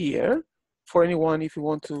 3 here for anyone if you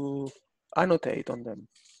want to annotate on them.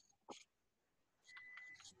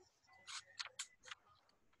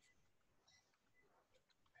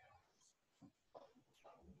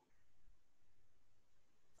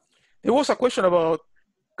 There was a question about,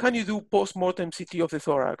 can you do post-mortem CT of the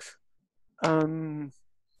thorax? The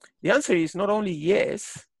answer is not only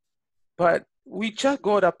yes, but we just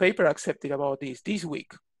got a paper accepted about this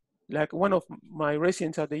week. Like one of my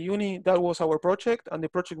residents at the uni, that was our project, and the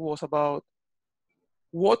project was about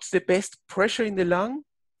what's the best pressure in the lung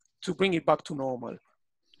to bring it back to normal.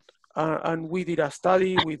 And we did a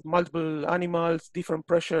study with multiple animals, different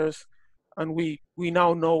pressures, and we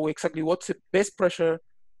now know exactly what's the best pressure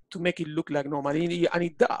to make it look like normal, and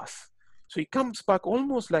it does. So it comes back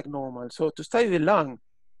almost like normal. So to study the lung,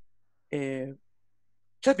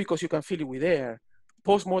 just because you can fill it with air,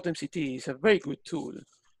 post-mortem CT is a very good tool.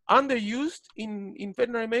 Underused in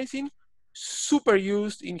veterinary medicine, super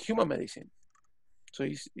used in human medicine. So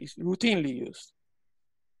it's routinely used.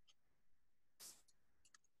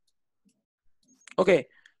 Okay.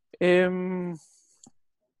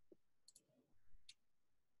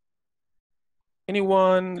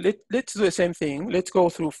 Anyone, let's do the same thing. Let's go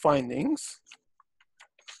through findings.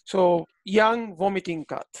 So young vomiting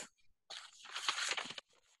cat.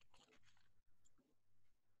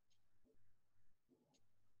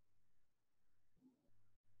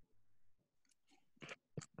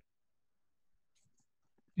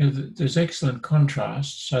 You know, there's excellent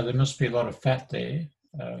contrast, so there must be a lot of fat there.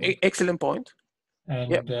 Excellent point. And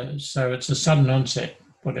yep. So it's a sudden onset,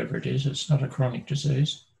 whatever it is. It's not a chronic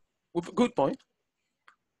disease. Good point.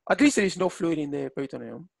 At least there is no fluid in the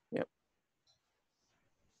peritoneum. Yep.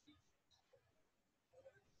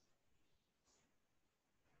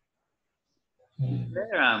 Is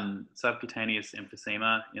there subcutaneous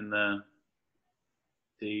emphysema in the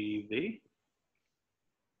DV?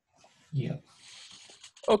 Yeah.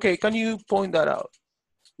 Okay, can you point that out?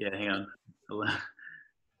 Yeah, hang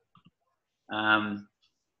on.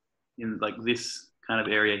 In like this kind of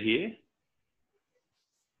area here,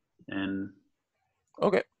 and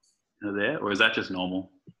okay, there, or is that just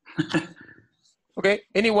normal? Okay,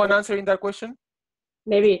 anyone answering that question?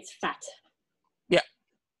 Maybe it's fat. Yeah.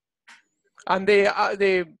 And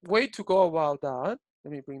the way to go about that,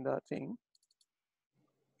 let me bring that thing,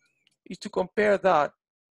 is to compare that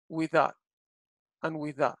with that and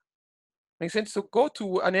with that. Makes sense? So go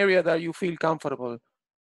to an area that you feel comfortable.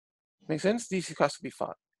 Makes sense? This has to be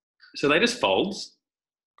fat. So they just folds?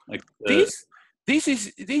 Like this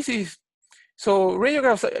is, so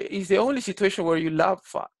radiographs is the only situation where you love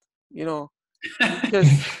fat, you know.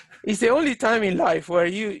 It's the only time in life where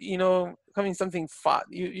you know, having something fat,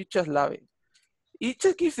 you just love it. It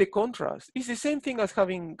just gives the contrast. It's the same thing as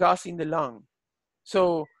having gas in the lung.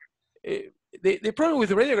 So the problem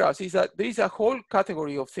with radiographs is that there is a whole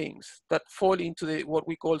category of things that fall into what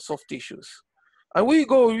we call soft tissues. And we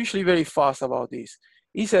go usually very fast about this.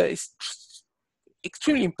 It's an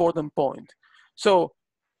extremely important point. So,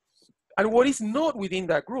 and what is not within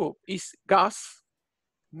that group is gas,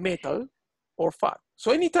 metal, or fat.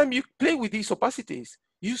 So anytime you play with these opacities,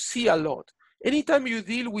 you see a lot. Anytime you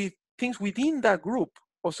deal with things within that group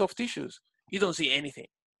of soft tissues, you don't see anything.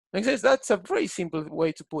 Makes sense? That's a very simple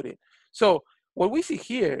way to put it. So what we see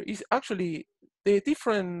here is actually the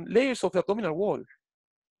different layers of the abdominal wall.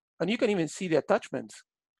 And you can even see the attachments,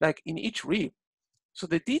 like in each rib. So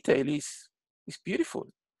the detail is beautiful.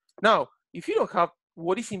 Now, if you don't have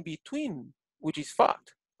what is in between, which is fat,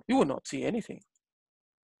 you will not see anything.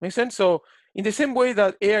 Make sense? So in the same way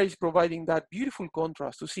that air is providing that beautiful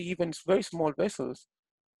contrast to see even very small vessels,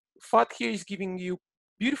 fat here is giving you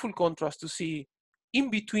beautiful contrast to see in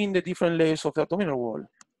between the different layers of the abdominal wall.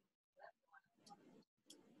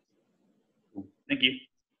 Thank you.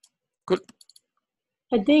 Good.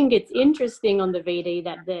 I think it's interesting on the VD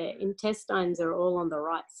that the intestines are all on the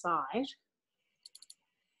right side.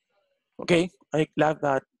 Okay, I love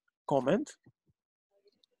that comment.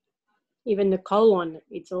 Even the colon,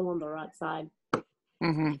 it's all on the right side.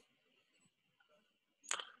 Mm-hmm.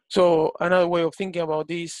 So another way of thinking about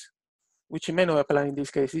this, which may not apply in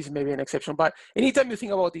this case, this may be an exception, but anytime you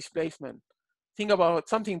think about displacement, think about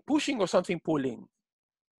something pushing or something pulling.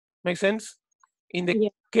 Make sense? In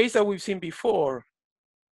the case that we've seen before,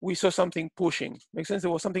 we saw something pushing. Makes sense?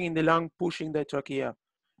 There was something in the lung pushing the trachea.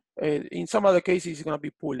 In some other cases, it's going to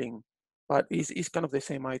be pulling, but it's kind of the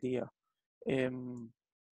same idea.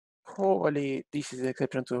 Probably this is the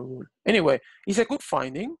exception to the rule. Anyway, it's a good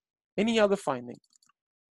finding. Any other finding?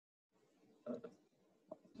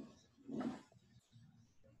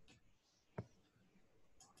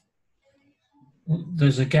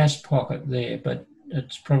 There's a gas pocket there, but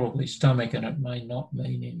it's probably stomach and it may not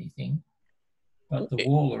mean anything. But the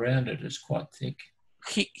wall around it is quite thick.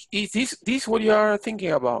 Is this what you are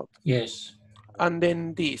thinking about? Yes. And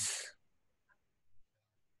then this.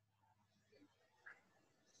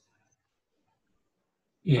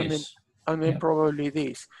 Yes. And then probably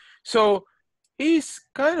this. So it's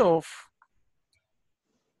kind of,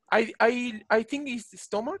 I think it's the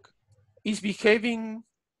stomach is behaving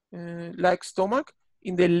like stomach.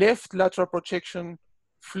 In the left lateral projection,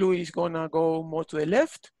 fluid is gonna go more to the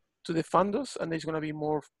left, to the fundus, and there's gonna be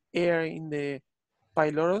more air in the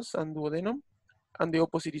pylorus and duodenum. And the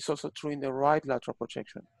opposite is also true in the right lateral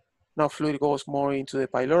projection. Now fluid goes more into the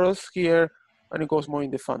pylorus here, and it goes more in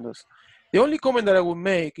the fundus. The only comment that I would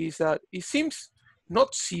make is that it seems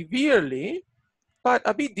not severely, but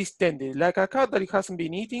a bit distended. Like a cat that hasn't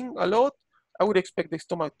been eating a lot, I would expect the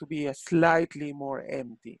stomach to be slightly more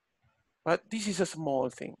empty. But this is a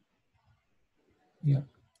small thing. Yeah.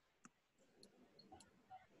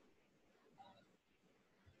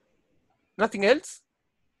 Nothing else?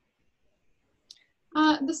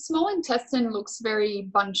 The small intestine looks very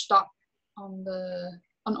bunched up on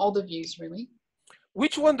all the views, really.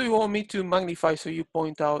 Which one do you want me to magnify so you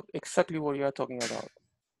point out exactly what you are talking about?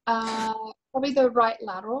 Probably the right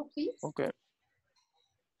lateral, please. Okay.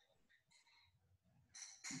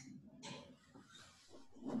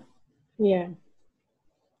 Yeah.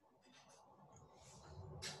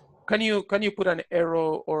 Can you put an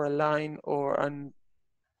arrow or a line or an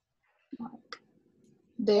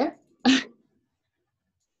there?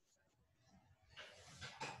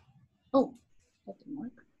 Oh, that didn't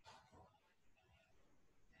work.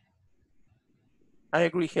 I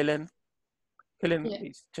agree, Helen. Helen Yeah.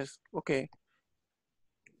 is just okay.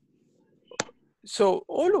 So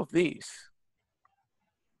all of this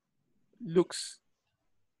looks,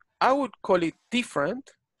 I would call it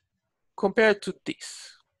different compared to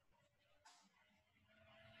this.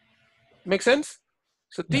 Make sense?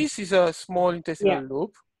 So this is a small intestinal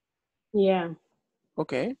loop. Yeah.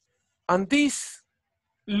 Okay. And this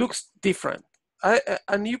looks different.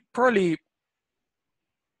 And you probably,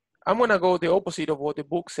 I'm gonna go the opposite of what the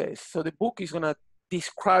book says. So the book is gonna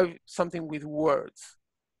describe something with words.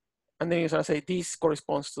 And then it's gonna say, this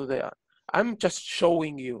corresponds to that. I'm just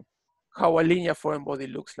showing you how a linear foreign body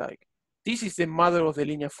looks like. This is the mother of the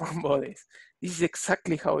linear foreign bodies. This is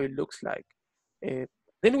exactly how it looks like.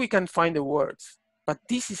 Then we can find the words, but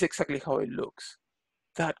this is exactly how it looks.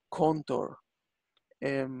 That contour.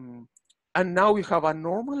 And now we have a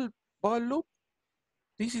normal bowel loop.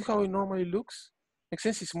 This is how it normally looks. Makes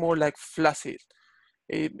sense? It's more like flaccid.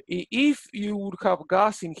 If you would have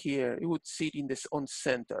gas in here, it would sit in this on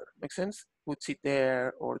center. Makes sense? It would sit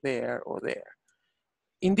there or there or there.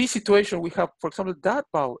 In this situation, we have, for example,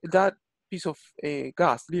 that piece of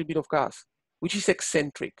gas, little bit of gas, which is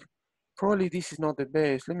eccentric. Probably this is not the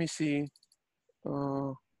best. Let me see.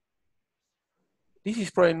 This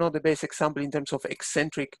is probably not the best example in terms of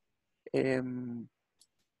eccentric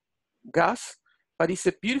gas, but it's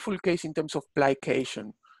a beautiful case in terms of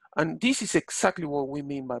plication. And this is exactly what we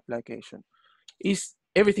mean by plication.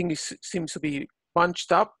 Everything seems to be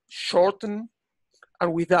bunched up, shortened,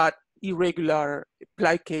 and with that irregular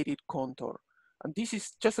plicated contour. And this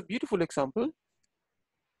is just a beautiful example.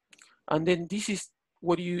 And then this is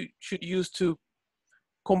what you should use to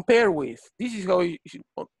compare with. This is how it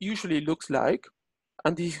usually looks like,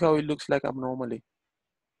 and this is how it looks like abnormally.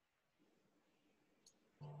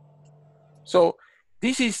 So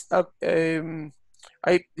this is,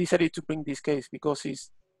 I decided to bring this case because it's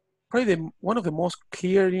probably one of the most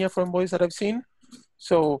clear linear foreign bodies that I've seen.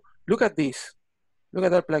 So look at this, look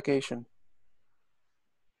at that plication.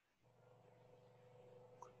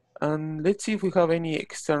 And let's see if we have any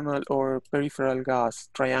external or peripheral gas,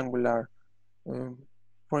 triangular,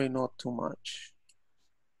 probably not too much.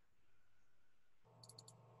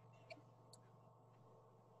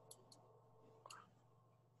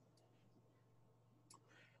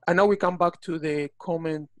 And now we come back to the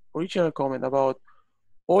original comment about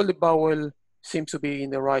all the bowel seems to be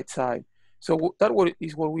in the right side. So that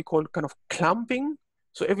is what we call kind of clamping.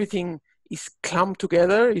 So everything is clamped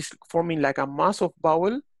together, is forming like a mass of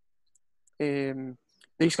bowel. There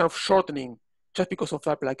is kind of shortening just because of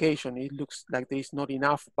that plication. It looks like there is not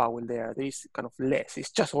enough bowel there. There is kind of less.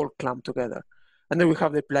 It's just all clamped together. And then we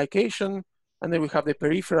have the plication, and then we have the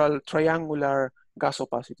peripheral triangular gas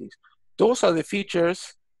opacities. Those are the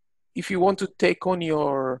features. If you want to take on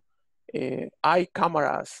your eye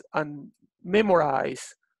cameras and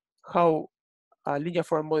memorize how a linear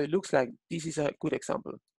foreign body looks like, this is a good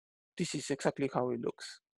example. This is exactly how it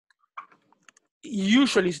looks.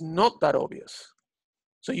 Usually it's not that obvious.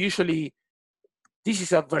 So usually this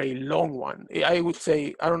is a very long one. I would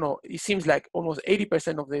say, I don't know, it seems like almost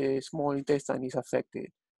 80% of the small intestine is affected.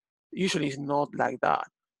 Usually it's not like that.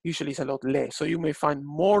 Usually it's a lot less. So you may find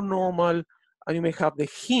more normal, and you may have the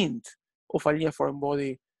hint of a linear foreign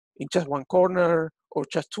body in just one corner or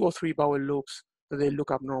just 2 or 3 bowel loops that they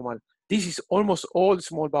look abnormal. This is almost all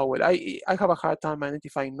small bowel. I have a hard time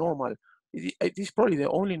identifying normal. This is probably the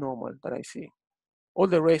only normal that I see. All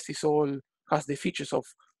the rest is all has the features of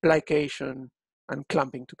plication and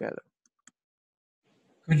clamping together.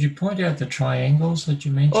 Could you point out the triangles that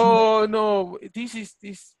you mentioned? Oh no, this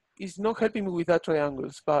is not helping me with that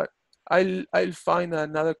triangles, but I'll find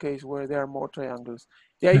another case where there are more triangles.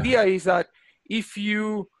 The idea is that if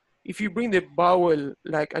you bring the bowel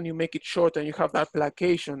and you make it short and you have that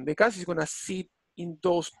plication, the gas is gonna sit in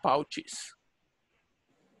those pouches.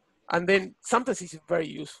 And then sometimes it's very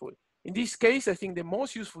useful. In this case, I think the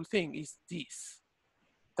most useful thing is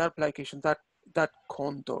that plication, that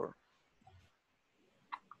contour.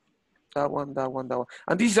 That one.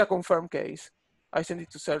 And this is a confirmed case. I sent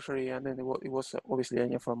it to surgery, and then it was obviously a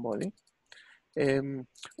linear foreign body.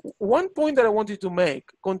 One point that I wanted to make,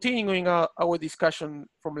 continuing our discussion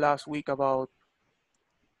from last week about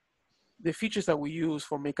the features that we use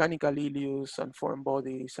for mechanical ileus and foreign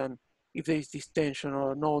bodies, and if there is distension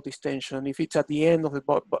or no distension, if it's at the end of the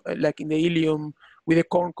body, like in the ileum with the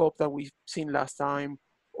corn cob that we've seen last time,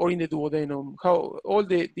 or in the duodenum, how all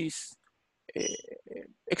these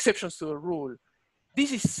exceptions to the rule.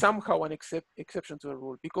 This is somehow an exception to the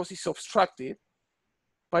rule because it's obstructed,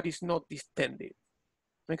 but it's not distended.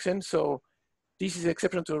 Make sense? So this is an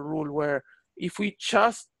exception to the rule where if we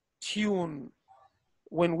just tune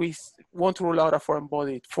when we want to rule out a foreign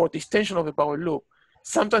body for distension of the bowel loop,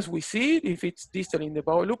 sometimes we see it if it's distal in the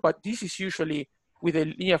bowel loop, but this is usually with a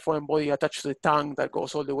linear foreign body attached to the tongue that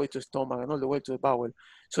goes all the way to the stomach and all the way to the bowel.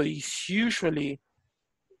 So it's usually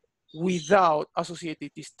without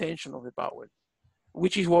associated distension of the bowel,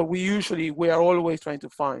 which is what we are always trying to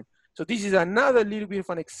find. So this is another little bit of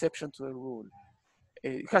an exception to the rule.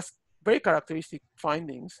 It has very characteristic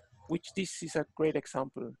findings, which this is a great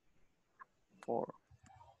example for.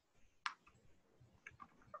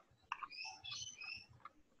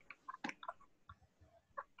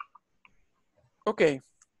 Okay,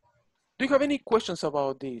 do you have any questions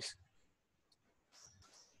about this?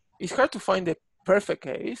 It's hard to find the perfect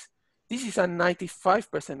case. This is a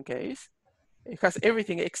 95% case. It has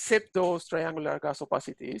everything except those triangular gas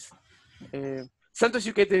opacities. Sometimes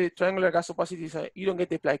you get the triangular gas opacities, you don't get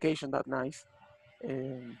the plication that nice,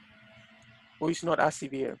 or it's not as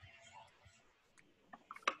severe.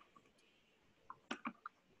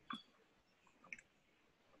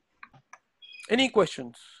 Any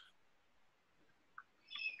questions?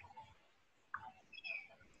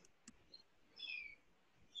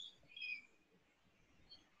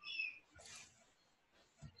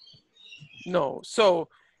 No. So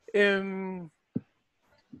probably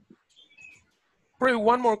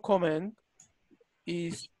one more comment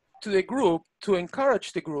is to the group, to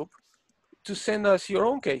encourage the group to send us your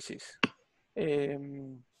own cases.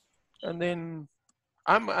 And then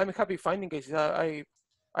I'm happy finding cases. I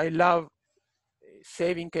love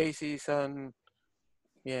saving cases, and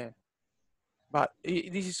yeah. But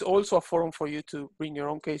this is also a forum for you to bring your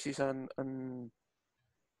own cases and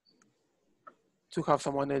to have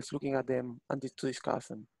someone else looking at them and to discuss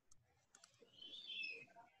them.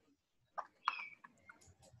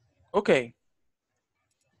 Okay.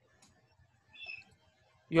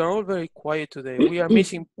 You are all very quiet today. We are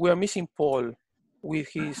missing Paul with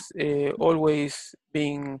his always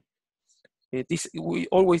being we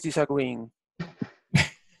always disagreeing.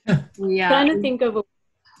 Yeah. Trying to think of a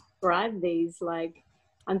describe these. Like,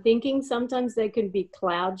 I'm thinking sometimes they can be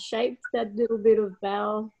cloud shaped, that little bit of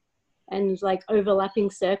bow, and like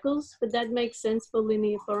overlapping circles. But that makes sense for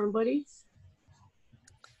linear foreign bodies.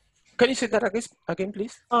 Can you say that again,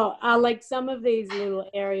 please? Oh, like some of these little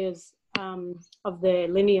areas of the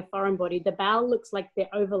linear foreign body, the bow looks like they're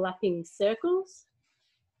overlapping circles.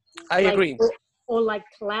 I agree. Or like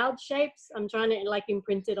cloud shapes. I'm trying to like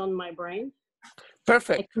imprint it on my brain.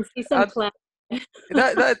 Perfect. I can see some clouds.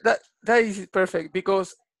 that is perfect,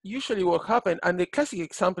 because usually what happens, and the classic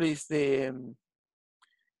example is the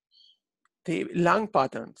lung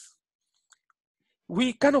patterns.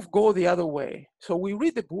 We kind of go the other way. So we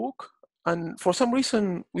read the book, and for some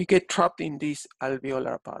reason we get trapped in this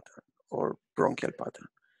alveolar pattern or bronchial pattern.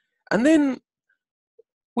 And then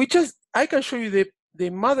I can show you the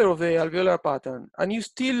mother of the alveolar pattern, and you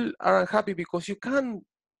still are unhappy because you can't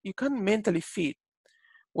mentally fit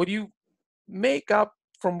what you make up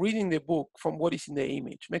from reading the book from what is in the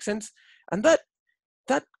image. Make sense? And that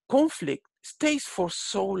conflict stays for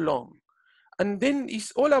so long. And then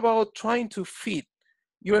it's all about trying to fit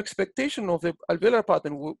your expectation of the alveolar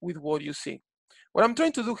pattern with what you see. What I'm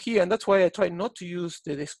trying to do here, and that's why I try not to use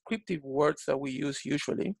the descriptive words that we use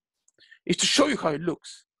usually, is to show you how it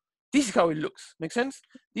looks. This is how it looks. Make sense?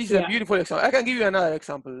 This is a beautiful example. I can give you another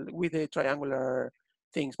example with the triangular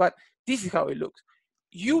things, but this is how it looks.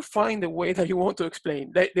 You find the way that you want to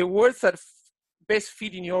explain, the words that best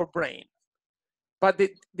fit in your brain. But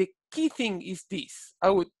the key thing is this.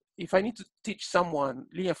 If I need to teach someone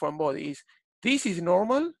linear foreign body, is this is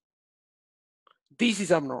normal, this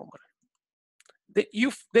is abnormal. Then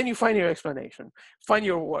you find your explanation, find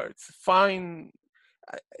your words, and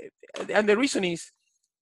the reason is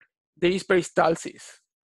there is peristalsis.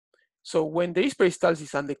 So when there is peristalsis,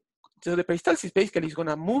 so the peristalsis basically is going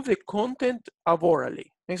to move the content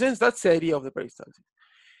aborally. Makes sense? That's the idea of the peristalsis.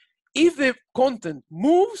 If the content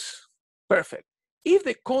moves, perfect. If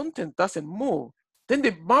the content doesn't move, then the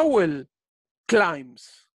bowel climbs.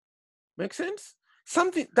 Make sense?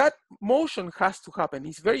 That motion has to happen.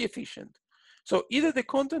 It's very efficient. So either the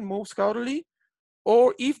content moves caudally,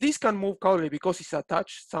 or if this can move caudally because it's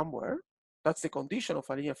attached somewhere, that's the condition of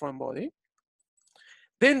a linear foreign body,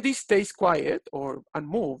 then this stays quiet or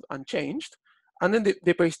unmoved, unchanged, and then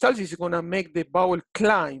the peristalsis is going to make the bowel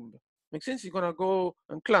climb. Makes sense? It's going to go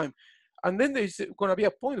and climb. And then there's going to be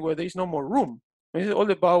a point where there is no more room. All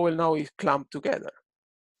the bowel now is clamped together.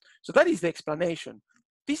 So that is the explanation.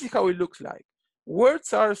 This is how it looks like.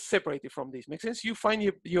 Words are separated from this. Makes sense? You find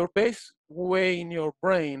your best way in your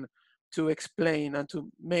brain to explain and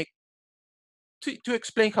to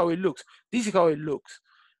explain how it looks. This is how it looks.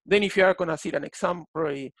 Then if you are going to see an exam,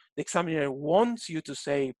 probably the examiner wants you to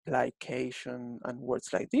say plication and words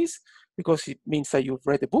like this, because it means that you've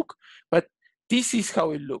read the book. But this is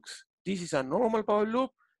how it looks. This is a normal bowel loop.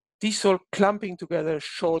 These all clumping together,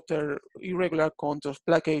 shorter, irregular contours,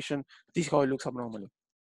 plication. This is how it looks abnormally.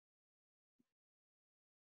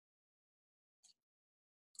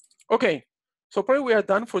 Okay, so probably we are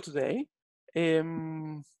done for today.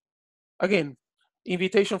 Again,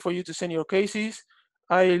 invitation for you to send your cases.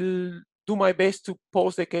 I'll do my best to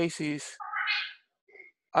post the cases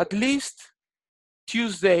at least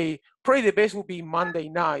Tuesday. Probably the best would be Monday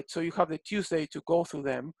night, so you have the Tuesday to go through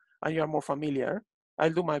them and you are more familiar.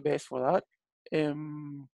 I'll do my best for that.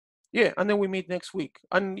 Yeah, and then we meet next week.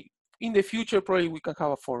 And in the future, probably we can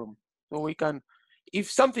have a forum. So we can,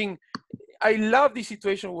 if something, I love this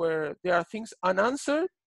situation where there are things unanswered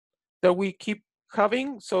that we keep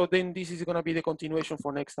having. So then this is going to be the continuation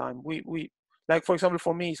for next time. We like, for example,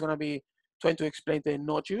 for me, it's going to be trying to explain the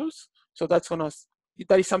nodules. So that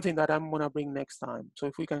is something that I'm going to bring next time. So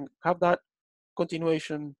if we can have that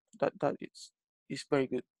continuation, that is very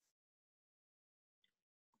good.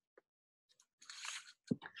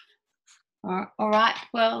 All right.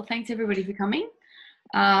 Well, thanks everybody for coming.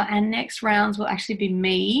 And next rounds will actually be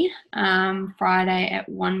me Friday at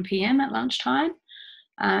 1 p.m. at lunchtime.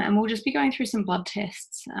 And we'll just be going through some blood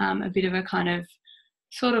tests, a bit of a kind of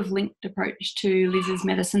sort of linked approach to Liz's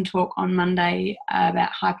medicine talk on Monday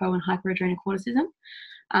about hypo and hyperadrenal corticism.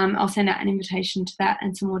 I'll send out an invitation to that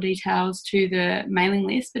and some more details to the mailing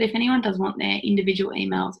list. But if anyone does want their individual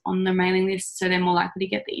emails on the mailing list so they're more likely to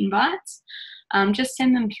get the invites, just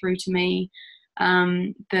send them through to me.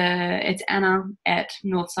 It's Anna at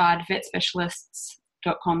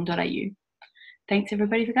northsidevetsspecialists.com.au. Thanks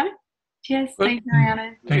everybody for coming. Cheers. Good. Thanks,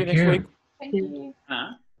 Mariano. Thank next you. week. Thank you.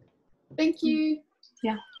 Anna, Thank you.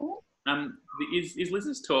 Yeah. is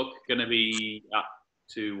Liz's talk going to be up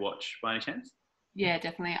to watch by any chance? Yeah,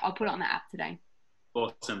 definitely. I'll put it on the app today.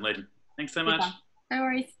 Awesome, legend. Thanks so much. No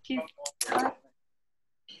worries. Cheers. Bye.